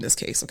loosely in this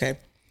case. Okay.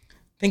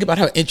 Think about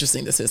how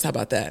interesting this is. How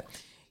about that?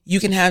 You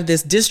can have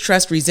this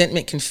distrust,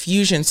 resentment,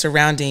 confusion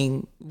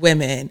surrounding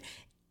women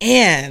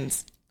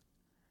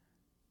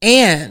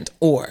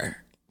or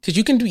because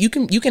you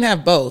can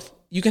have both.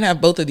 You can have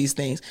both of these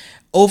things.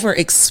 Over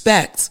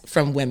expect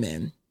from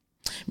women,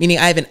 meaning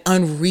I have an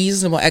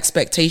unreasonable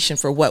expectation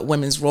for what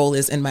women's role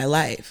is in my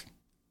life.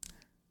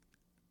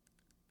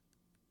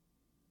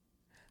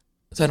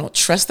 So I don't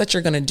trust that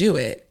you're going to do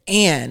it,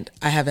 and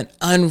I have an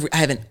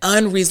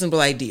unreasonable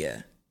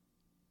idea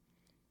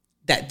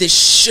that this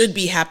should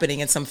be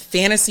happening in some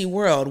fantasy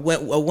world where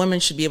a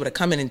woman should be able to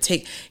come in and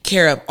take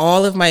care of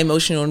all of my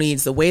emotional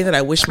needs the way that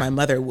I wish my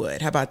mother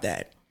would. How about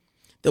that?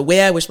 The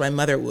way I wish my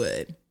mother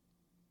would.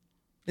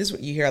 This is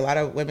what you hear a lot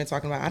of women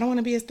talking about. I don't want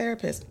to be his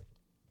therapist.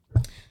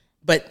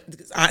 But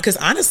because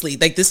honestly,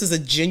 like this is a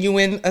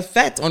genuine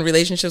effect on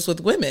relationships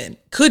with women.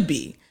 Could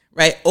be,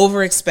 right?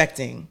 Over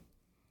expecting.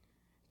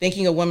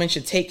 Thinking a woman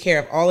should take care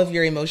of all of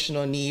your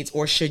emotional needs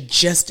or should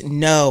just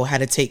know how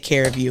to take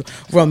care of you.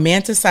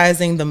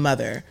 Romanticizing the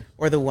mother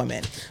or the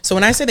woman. So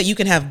when I say that you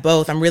can have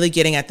both, I'm really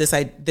getting at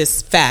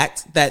this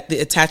fact that the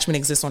attachment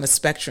exists on a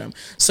spectrum.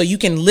 So you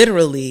can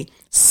literally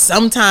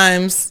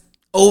sometimes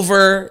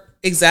over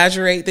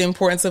exaggerate the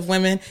importance of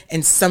women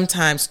and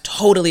sometimes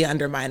totally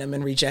undermine them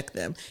and reject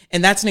them.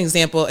 And that's an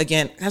example.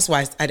 Again, that's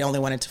why I only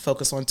wanted to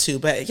focus on two,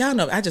 but y'all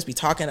know, I just be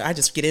talking, I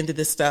just get into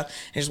this stuff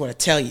and I just want to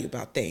tell you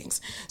about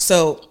things.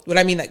 So what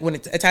I mean, like when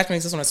attachment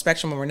exists on a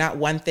spectrum, when we're not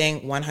one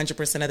thing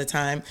 100% of the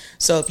time.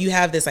 So if you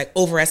have this like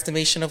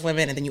overestimation of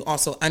women and then you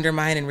also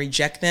undermine and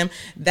reject them,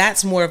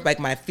 that's more of like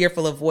my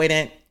fearful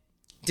avoidant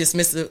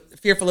dismissive,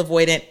 fearful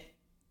avoidant,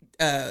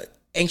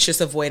 anxious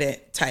avoidant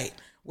type,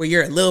 where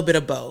you're a little bit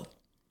of both.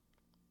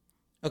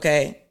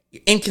 Okay,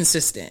 you're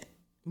inconsistent,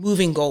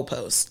 moving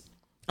goalposts.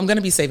 I'm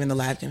gonna be saving the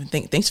live.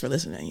 Thanks for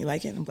listening. You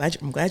like it? I'm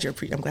glad you're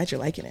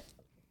liking it.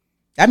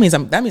 That means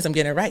I'm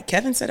getting it right.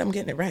 Kevin said I'm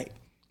getting it right.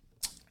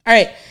 All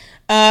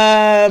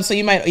right. So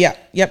you might,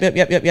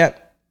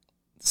 yep.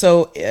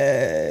 So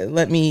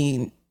let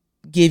me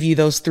give you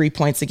those 3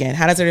 points again.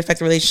 How does it affect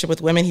the relationship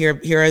with women?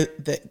 Here are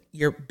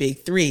your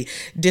big 3.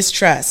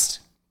 Distrust.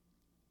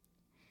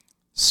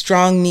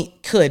 Strong need,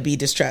 could be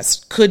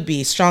distrust, could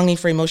be strong need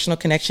for emotional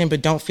connection,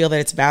 but don't feel that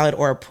it's valid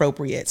or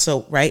appropriate.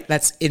 So, right,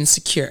 that's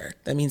insecure.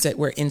 That means that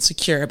we're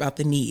insecure about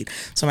the need.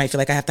 So I might feel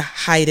like I have to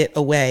hide it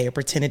away or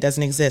pretend it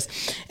doesn't exist.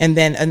 And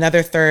then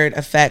another third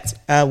effect,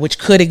 which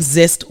could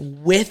exist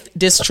with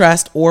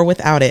distrust or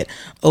without it,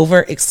 over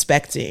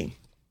expecting.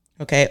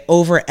 Okay,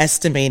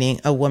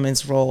 overestimating a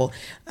woman's role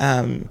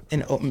and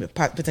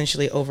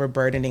potentially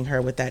overburdening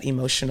her with that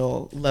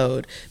emotional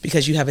load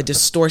because you have a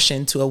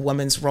distortion to a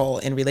woman's role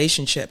in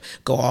relationship.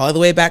 Go all the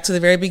way back to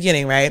the very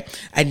beginning, right?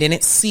 I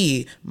didn't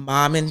see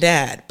mom and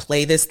dad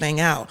play this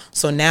thing out.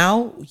 So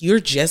now you're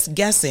just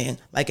guessing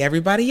like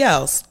everybody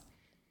else.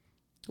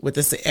 With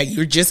this,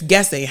 you're just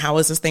guessing how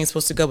is this thing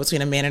supposed to go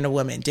between a man and a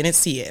woman? Didn't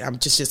see it. I'm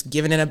just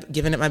giving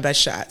it my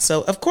best shot.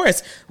 So of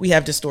course we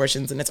have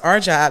distortions, and it's our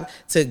job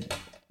to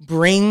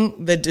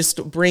bring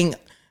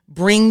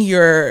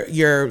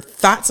your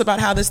thoughts about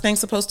how this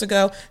thing's supposed to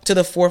go to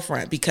the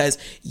forefront, because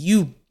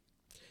you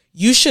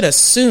should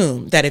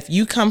assume that if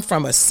you come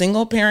from a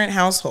single parent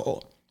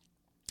household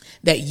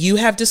that you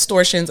have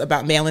distortions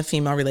about male and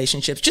female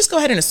relationships. Just go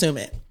ahead and assume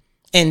it,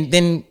 and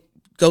then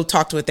go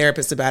talk to a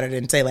therapist about it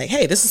and say like,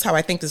 hey, this is how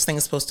I think this thing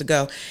is supposed to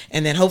go.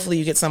 And then hopefully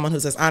you get someone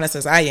who's as honest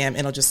as I am,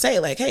 and it'll just say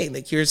like, hey,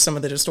 like here's some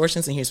of the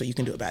distortions and here's what you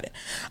can do about it.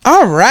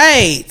 All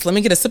right, let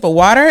me get a sip of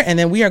water, and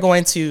then we are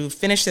going to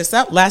finish this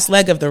up. Last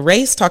leg of the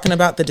race, talking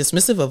about the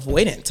dismissive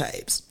avoidant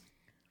types.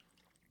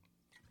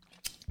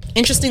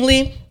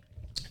 Interestingly,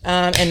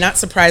 and not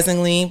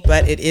surprisingly,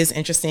 but it is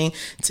interesting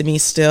to me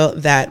still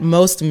that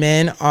most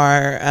men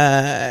are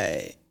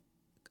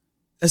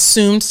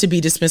assumed to be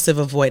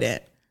dismissive avoidant.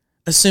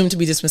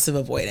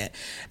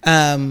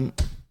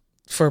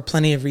 For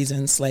plenty of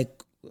reasons.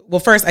 Like, well,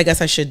 first, I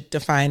guess I should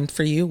define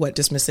for you what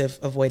dismissive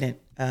avoidant,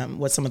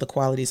 what some of the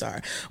qualities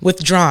are.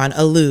 Withdrawn,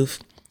 aloof,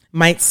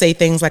 might say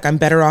things like, I'm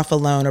better off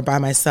alone or by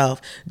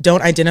myself,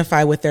 don't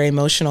identify with their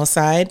emotional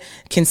side,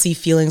 can see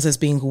feelings as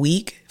being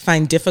weak,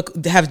 have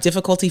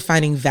difficulty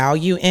finding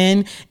value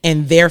in,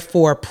 and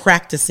therefore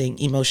practicing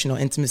emotional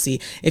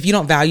intimacy. If you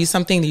don't value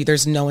something,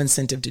 there's no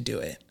incentive to do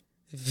it.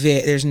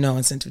 There's no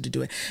incentive to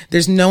do it.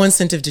 There's no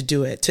incentive to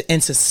do it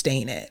and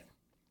sustain it.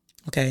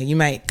 Okay, you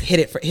might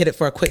hit it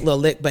for a quick little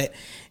lick, but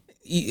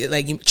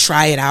you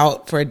try it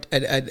out for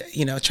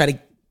try to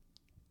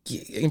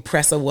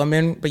impress a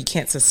woman, but you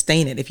can't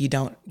sustain it if you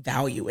don't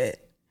value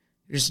it.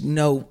 There's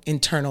no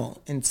internal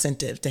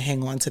incentive to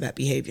hang on to that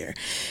behavior.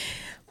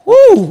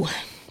 Woo!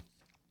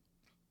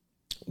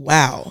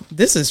 Wow,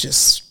 this is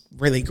just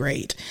really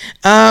great.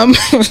 All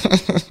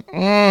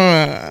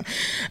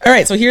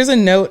right. So here's a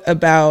note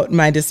about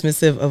my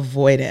dismissive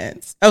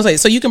avoidance. Okay.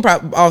 So you can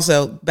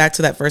also, back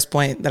to that first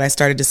point that I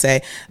started to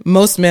say,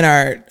 most men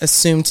are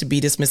assumed to be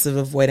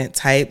dismissive avoidant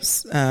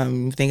types.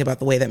 Think about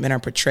the way that men are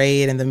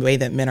portrayed and the way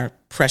that men are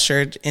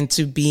pressured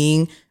into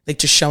being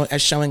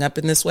showing up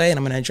in this way. And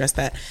I'm going to address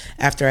that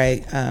after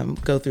I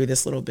go through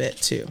this little bit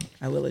too.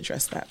 I will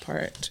address that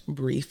part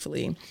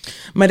briefly.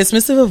 My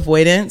dismissive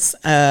avoidance,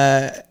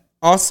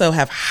 also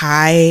have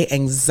high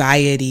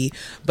anxiety,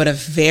 but a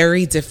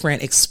very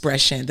different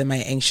expression than my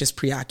anxious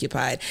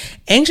preoccupied.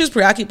 Anxious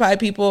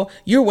preoccupied people,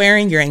 you're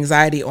wearing your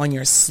anxiety on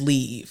your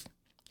sleeve.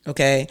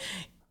 Okay.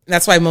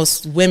 That's why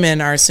most women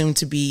are assumed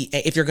to be,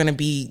 if you're going to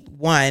be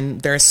one,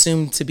 they're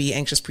assumed to be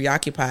anxious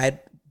preoccupied,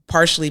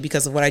 partially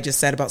because of what I just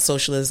said about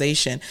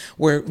socialization,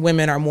 where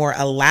women are more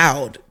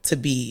allowed to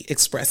be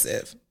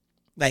expressive.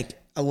 Like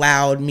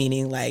allowed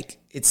meaning like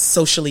it's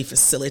socially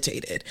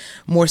facilitated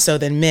more so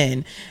than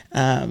men,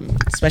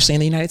 especially in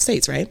the United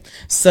States, right?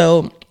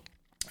 So,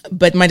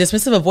 but my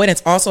dismissive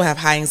avoidance also have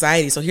high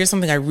anxiety. So here's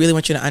something I really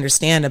want you to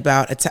understand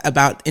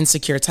about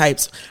insecure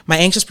types. My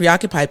anxious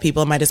preoccupied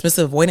people and my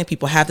dismissive avoidant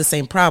people have the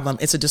same problem.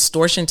 It's a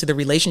distortion to the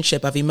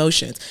relationship of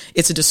emotions.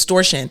 It's a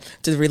distortion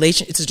to the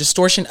relation. It's a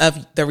distortion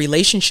of the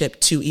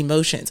relationship to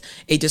emotions.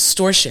 A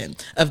distortion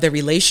of the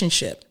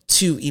relationship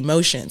to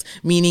emotions,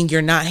 meaning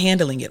you're not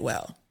handling it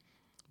well.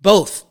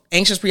 Both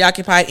anxious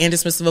preoccupied and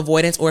dismissive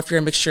avoidance, or if you're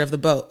a mixture of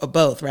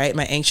both, right?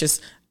 My anxious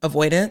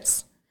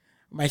avoidance,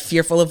 my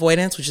fearful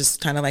avoidance, which is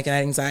kind of like an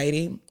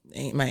anxiety.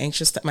 My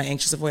anxious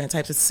avoidant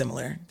types is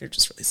similar. They're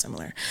just really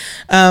similar.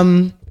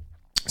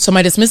 So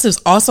my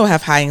dismissives also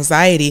have high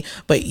anxiety,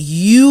 but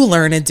you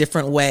learn a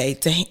different way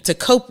to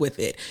cope with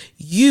it.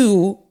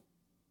 You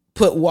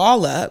put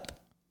wall up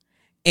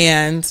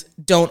and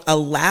don't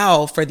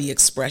allow for the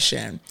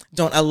expression,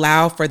 don't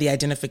allow for the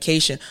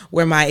identification,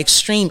 where my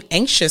extreme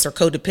anxious or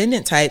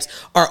codependent types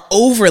are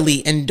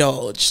overly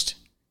indulged.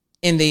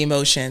 in the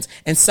emotions.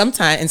 And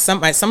sometimes, and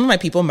some of my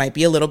people might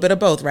be a little bit of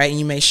both, right? And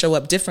you may show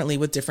up differently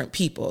with different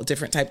people,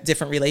 different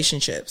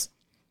relationships.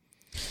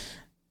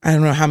 I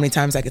don't know how many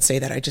times I could say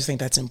that. I just think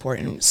that's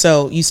important.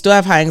 So you still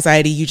have high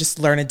anxiety. You just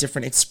learn a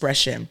different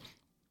expression.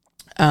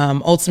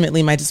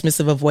 Ultimately, my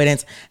dismissive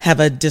avoidants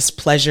have a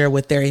displeasure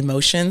with their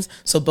emotions.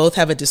 So both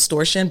have a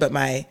distortion, but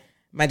my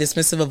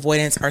dismissive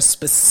avoidants are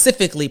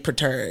specifically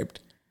perturbed,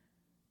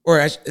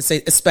 or I should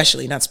say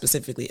especially, not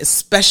specifically,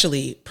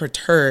 especially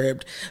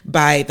perturbed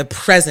by the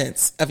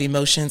presence of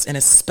emotions, and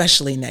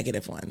especially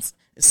negative ones.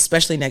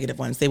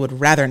 They would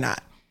rather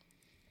not.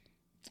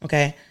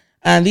 Okay.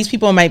 These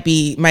people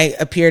might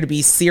appear to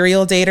be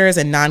serial daters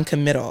and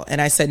non-committal.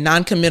 And I said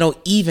non-committal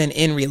even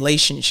in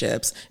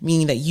relationships,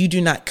 meaning that you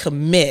do not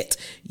commit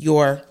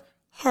your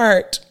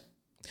heart,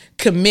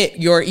 commit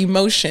your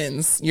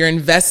emotions, your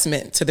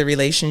investment to the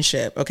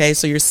relationship. Okay.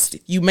 So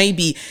you may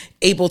be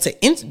able to,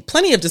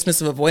 plenty of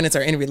dismissive avoidants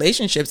are in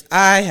relationships.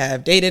 I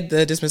have dated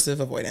the dismissive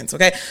avoidants.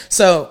 Okay.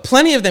 So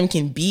plenty of them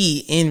can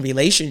be in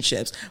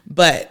relationships,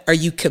 but are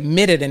you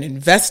committed and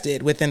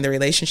invested within the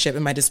relationship?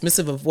 And my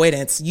dismissive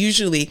avoidance,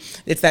 usually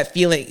it's that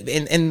feeling,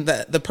 and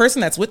the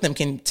person that's with them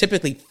can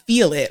typically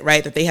feel it,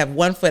 right? That they have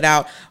one foot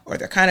out, or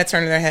they're kind of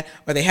turning their head,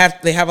 or they have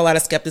a lot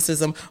of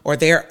skepticism, or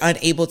they're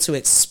unable to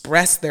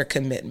express their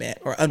commitment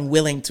or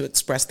unwilling to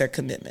express their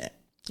commitment.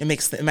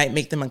 It might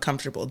make them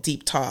uncomfortable.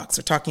 Deep talks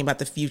or talking about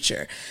the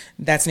future.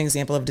 That's an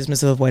example of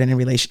dismissive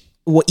avoidant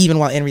even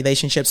while in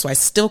relationships. So I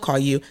still call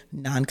you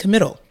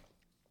non-committal.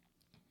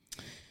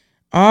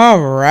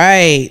 All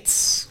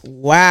right.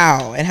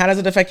 Wow. And how does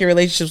it affect your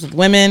relationships with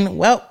women?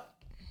 Well,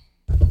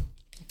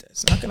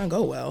 it's not going to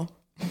go well.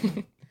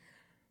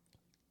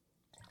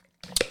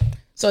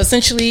 So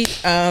essentially,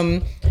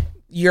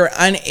 you're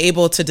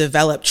unable to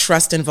develop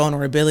trust and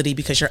vulnerability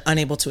because you're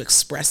unable to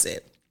express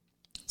it.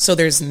 So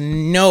there's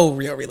no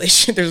real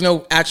relation. There's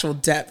no actual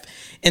depth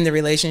in the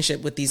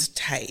relationship with these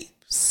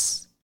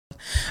types.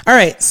 All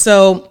right.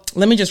 So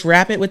let me just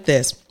wrap it with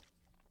this.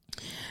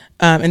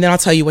 And then I'll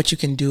tell you what you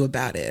can do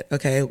about it.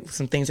 Okay.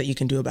 Some things that you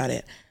can do about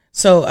it.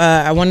 So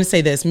I want to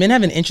say this. Men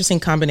have an interesting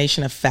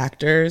combination of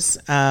factors.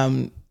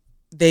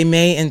 They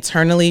may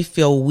internally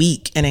feel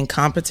weak and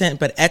incompetent,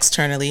 but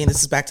externally, and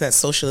this is back to that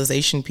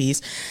socialization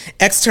piece,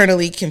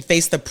 externally can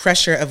face the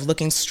pressure of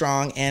looking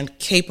strong and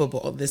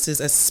capable. This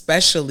is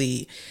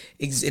especially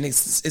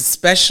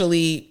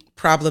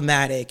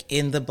problematic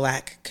in the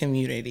Black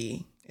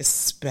community,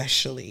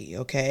 especially,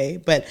 okay?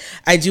 But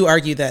I do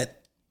argue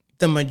that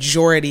the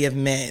majority of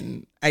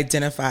men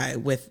identify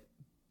with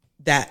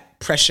that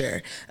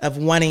pressure of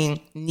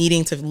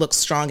needing to look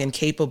strong and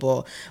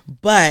capable,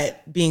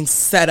 but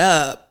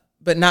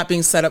not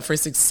being set up for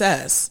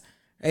success,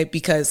 right?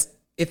 Because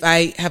if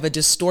I have a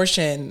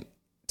distortion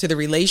to the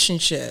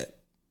relationship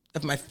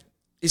of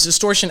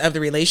the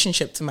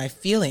relationship to my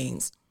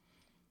feelings,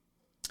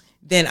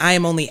 then I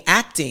am only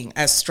acting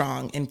as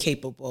strong and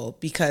capable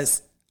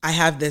because I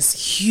have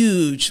this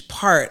huge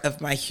part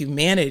of my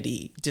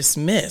humanity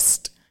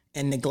dismissed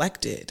and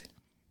neglected.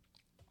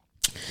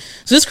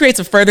 So this creates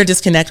a further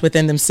disconnect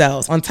within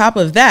themselves. On top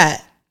of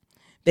that,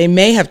 they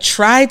may have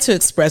tried to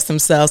express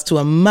themselves to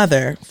a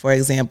mother, for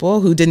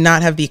example, who did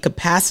not have the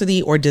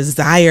capacity or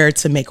desire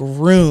to make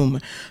room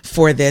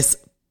for this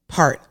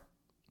part,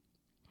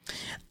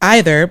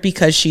 either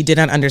because she did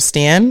not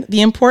understand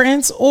the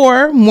importance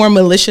or more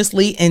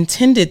maliciously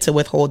intended to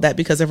withhold that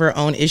because of her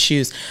own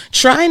issues.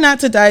 Try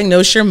not to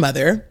diagnose your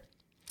mother,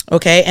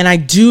 okay? And I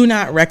do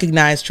not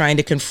recognize trying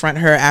to confront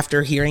her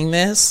after hearing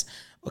this,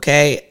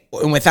 okay?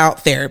 And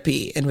without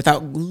therapy and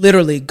without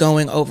literally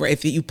going over,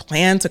 if you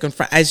plan to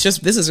confront, this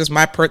is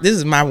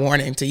my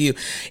warning to you.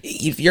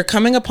 If you're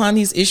coming upon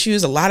these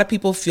issues, a lot of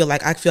people feel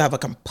like I have a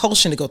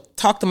compulsion to go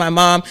talk to my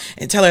mom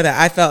and tell her that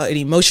I felt an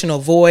emotional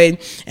void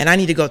and I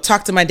need to go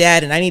talk to my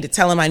dad and I need to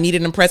tell him I need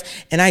an impress.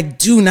 And I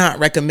do not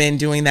recommend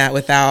doing that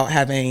without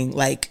having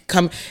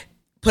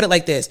put it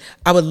like this.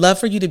 I would love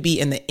for you to be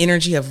in the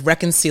energy of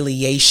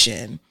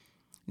reconciliation.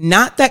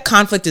 Not that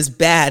conflict is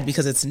bad,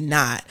 because it's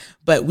not,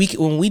 but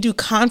when we do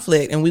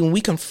conflict and when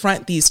we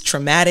confront these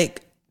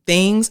traumatic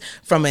things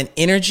from an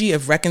energy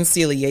of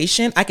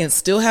reconciliation, I can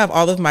still have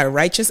all of my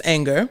righteous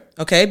anger,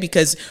 okay?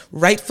 Because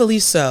rightfully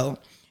so,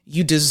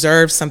 you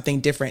deserve something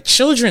different.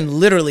 Children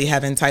literally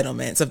have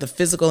entitlements of the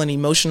physical and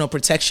emotional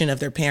protection of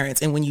their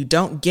parents. And when you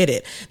don't get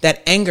it,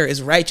 that anger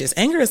is righteous.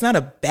 Anger is not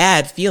a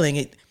bad feeling.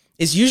 It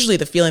is usually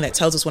the feeling that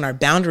tells us when our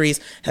boundaries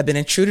have been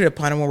intruded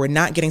upon and when we're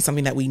not getting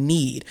something that we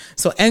need.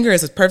 So anger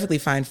is a perfectly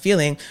fine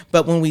feeling,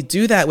 but when we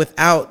do that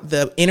without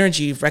the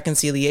energy of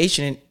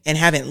reconciliation and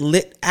haven't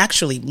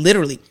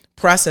literally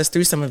processed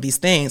through some of these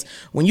things,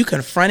 when you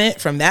confront it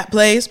from that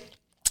place,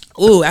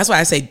 that's why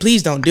I say,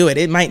 please don't do it.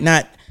 It might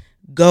not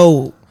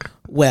go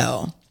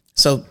well.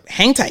 So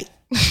hang tight.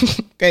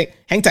 Okay,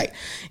 hang tight.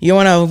 You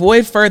want to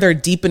avoid further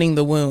deepening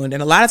the wound.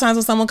 And a lot of times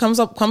when someone comes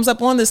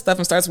up on this stuff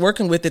and starts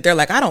working with it, they're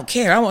like, I don't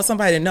care. I want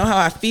somebody to know how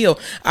I feel.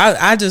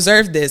 I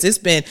deserve this. It's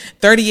been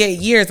 38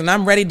 years and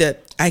I'm ready to,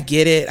 I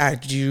get it. I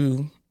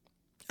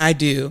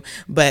do.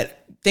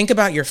 But think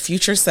about your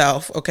future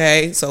self,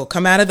 okay? So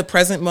come out of the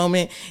present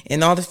moment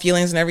and all the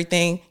feelings and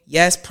everything.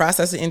 Yes,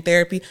 process it in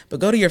therapy, but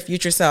go to your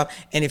future self.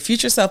 And your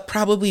future self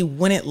probably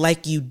wouldn't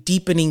like you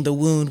deepening the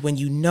wound when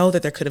you know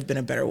that there could have been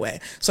a better way.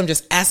 So I'm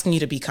just asking you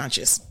to be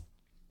conscious.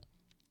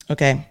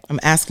 Okay, I'm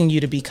asking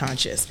you to be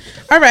conscious.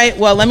 All right,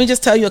 well, let me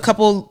just tell you a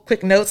couple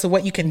quick notes of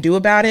what you can do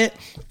about it.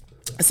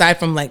 Aside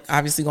from like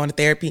obviously going to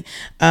therapy,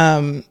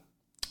 I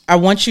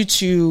want you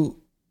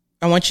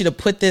to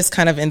put this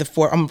kind of in the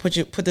I'm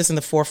gonna put this in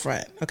the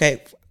forefront.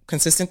 Okay.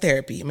 Consistent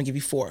therapy. I'm gonna give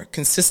you 4.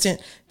 Consistent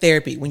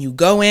therapy. When you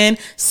go in,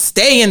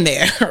 stay in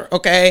there.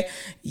 Okay.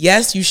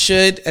 Yes, you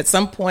should at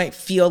some point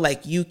feel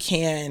like you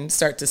can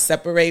start to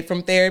separate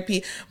from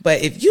therapy.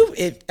 But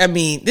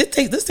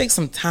this takes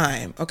some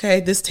time. Okay.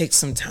 This takes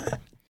some time.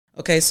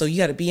 Okay. So you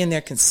got to be in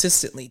there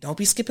consistently. Don't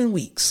be skipping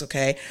weeks.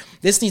 Okay.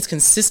 This needs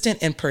consistent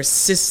and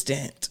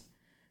persistent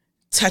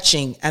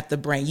touching at the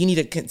brain. You need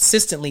to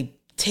consistently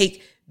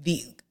take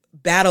the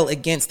battle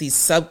against these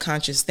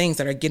subconscious things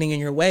that are getting in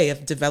your way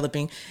of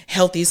developing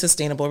healthy,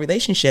 sustainable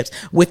relationships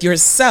with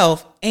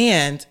yourself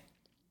and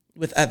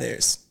with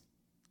others,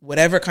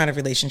 whatever kind of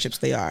relationships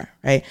they are,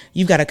 right?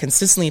 You've got to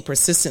consistently,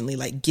 persistently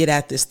like get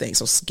at this thing.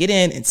 So get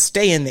in and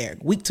stay in there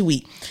week to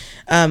week.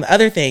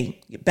 Other thing,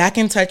 get back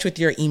in touch with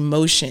your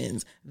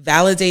emotions,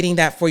 validating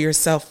that for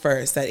yourself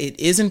first, that it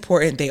is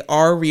important. They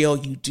are real.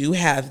 You do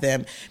have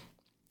them.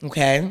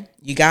 Okay.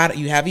 You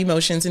have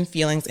emotions and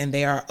feelings and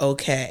they are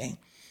okay.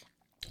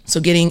 So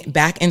getting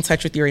back in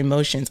touch with your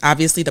emotions,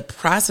 obviously the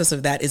process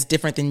of that is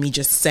different than me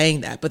just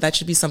saying that, but that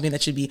should be something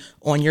that should be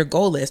on your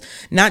goal list,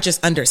 not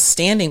just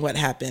understanding what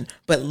happened,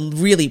 but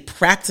really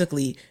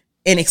practically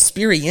and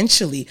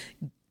experientially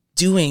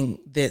doing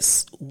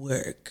this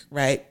work,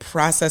 right?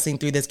 Processing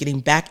through this,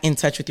 getting back in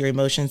touch with your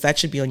emotions, that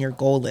should be on your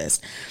goal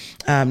list.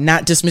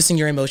 Not dismissing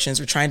your emotions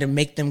or trying to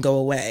make them go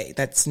away.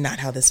 That's not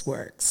how this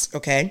works,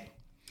 okay?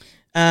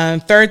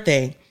 Third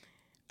thing,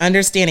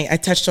 understanding, I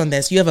touched on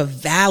this. You have a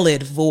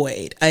valid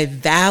void.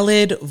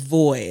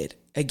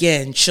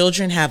 Again,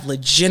 children have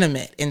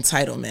legitimate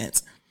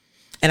entitlements.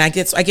 And I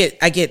get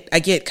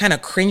kind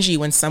of cringy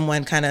when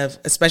someone kind of,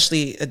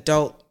 especially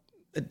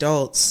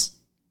adults,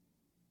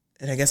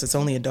 and I guess it's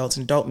only adults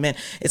and adult men.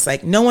 It's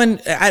like no one,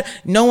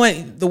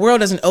 the world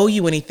doesn't owe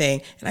you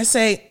anything. And I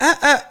say,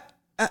 I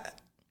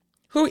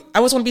always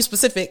want to be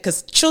specific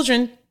because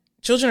children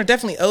are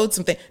definitely owed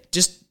something.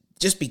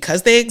 Just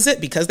because they exist,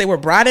 because they were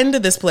brought into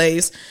this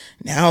place,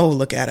 now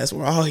look at us,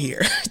 we're all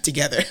here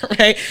together,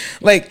 right?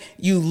 Like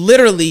you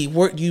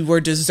were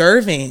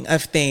deserving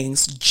of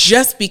things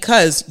just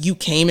because you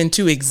came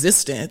into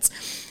existence.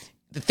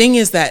 The thing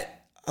is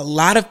that a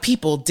lot of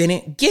people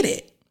didn't get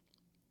it,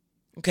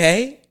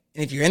 okay?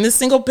 And if you're in the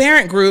single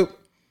parent group,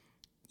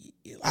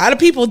 a lot of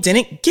people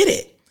didn't get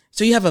it.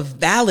 So you have a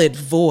valid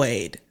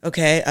void,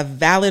 okay? A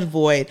valid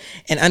void,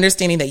 and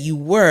understanding that you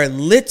were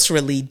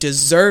literally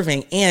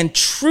deserving and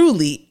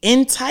truly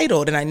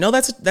entitled. And I know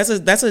that's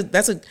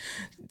a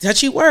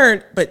touchy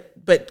word,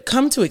 but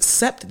come to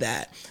accept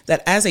that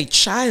as a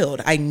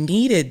child, I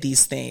needed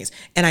these things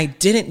and I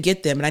didn't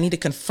get them. And I need to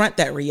confront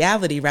that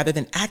reality rather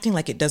than acting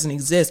like it doesn't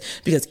exist.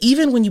 Because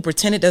even when you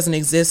pretend it doesn't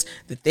exist,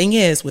 the thing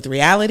is with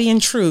reality and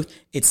truth,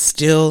 it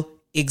still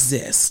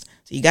exists.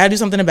 So you got to do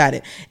something about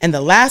it. And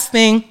the last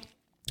thing,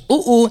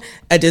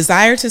 a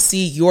desire to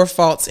see your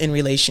faults in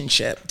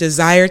relationship,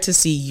 desire to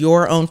see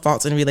your own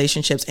faults in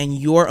relationships and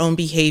your own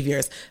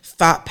behaviors,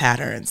 thought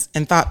patterns,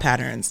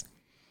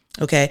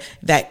 okay,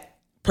 that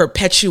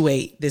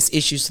perpetuate this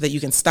issue so that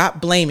you can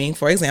stop blaming,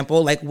 for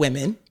example, like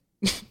women.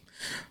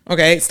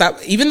 Okay, stop,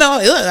 even though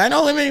I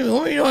know women,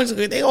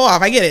 they go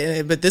off, I get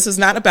it, but this is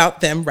not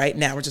about them right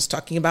now. We're just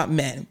talking about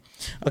men.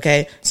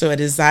 Okay, so a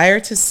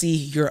desire to see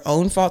your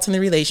own faults in the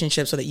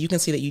relationship so that you can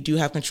see that you do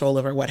have control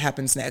over what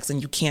happens next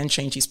and you can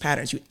change these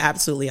patterns. You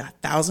absolutely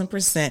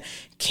 1,000%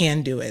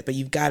 can do it, but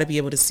you've got to be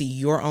able to see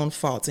your own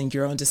faults and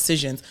your own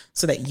decisions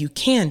so that you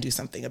can do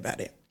something about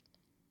it.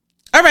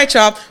 All right,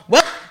 y'all.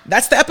 Well,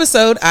 that's the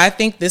episode. I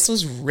think this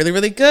was really,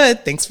 really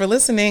good. Thanks for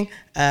listening.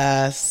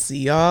 See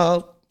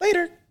y'all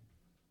later.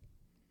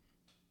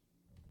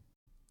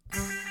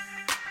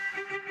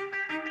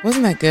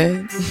 Wasn't that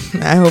good?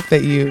 I hope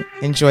that you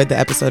enjoyed the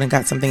episode and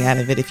got something out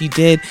of it. If you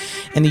did,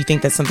 and you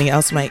think that someone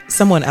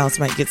else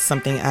might get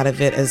something out of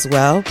it as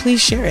well,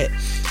 please share it.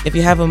 If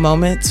you have a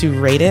moment to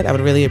rate it, I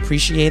would really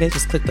appreciate it.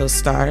 Just click those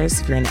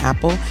stars if you're in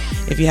Apple.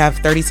 If you have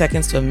 30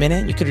 seconds to a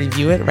minute, you could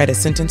review it, write a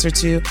sentence or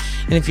two.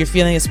 And if you're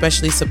feeling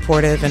especially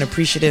supportive and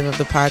appreciative of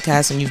the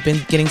podcast and you've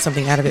been getting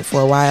something out of it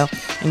for a while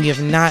and you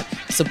have not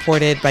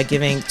supported by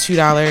giving $2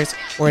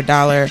 or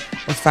 $1 or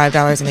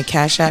 $5 in a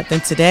Cash App,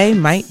 then today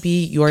might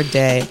be your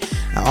day.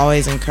 I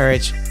always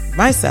encourage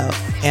myself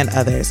and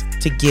others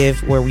to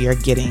give where we are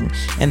getting.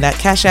 And that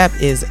Cash App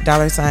is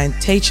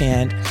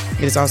 $Taychand.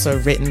 It is also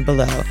written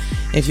below.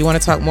 If you want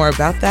to talk more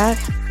about that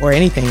or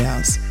anything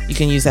else, you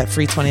can use that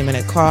free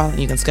 20-minute call and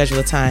you can schedule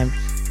a time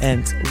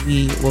and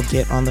we will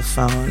get on the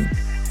phone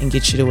and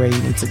get you to where you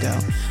need to go.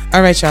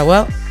 All right, y'all.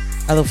 Well,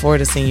 I look forward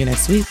to seeing you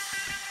next week.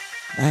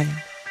 Bye.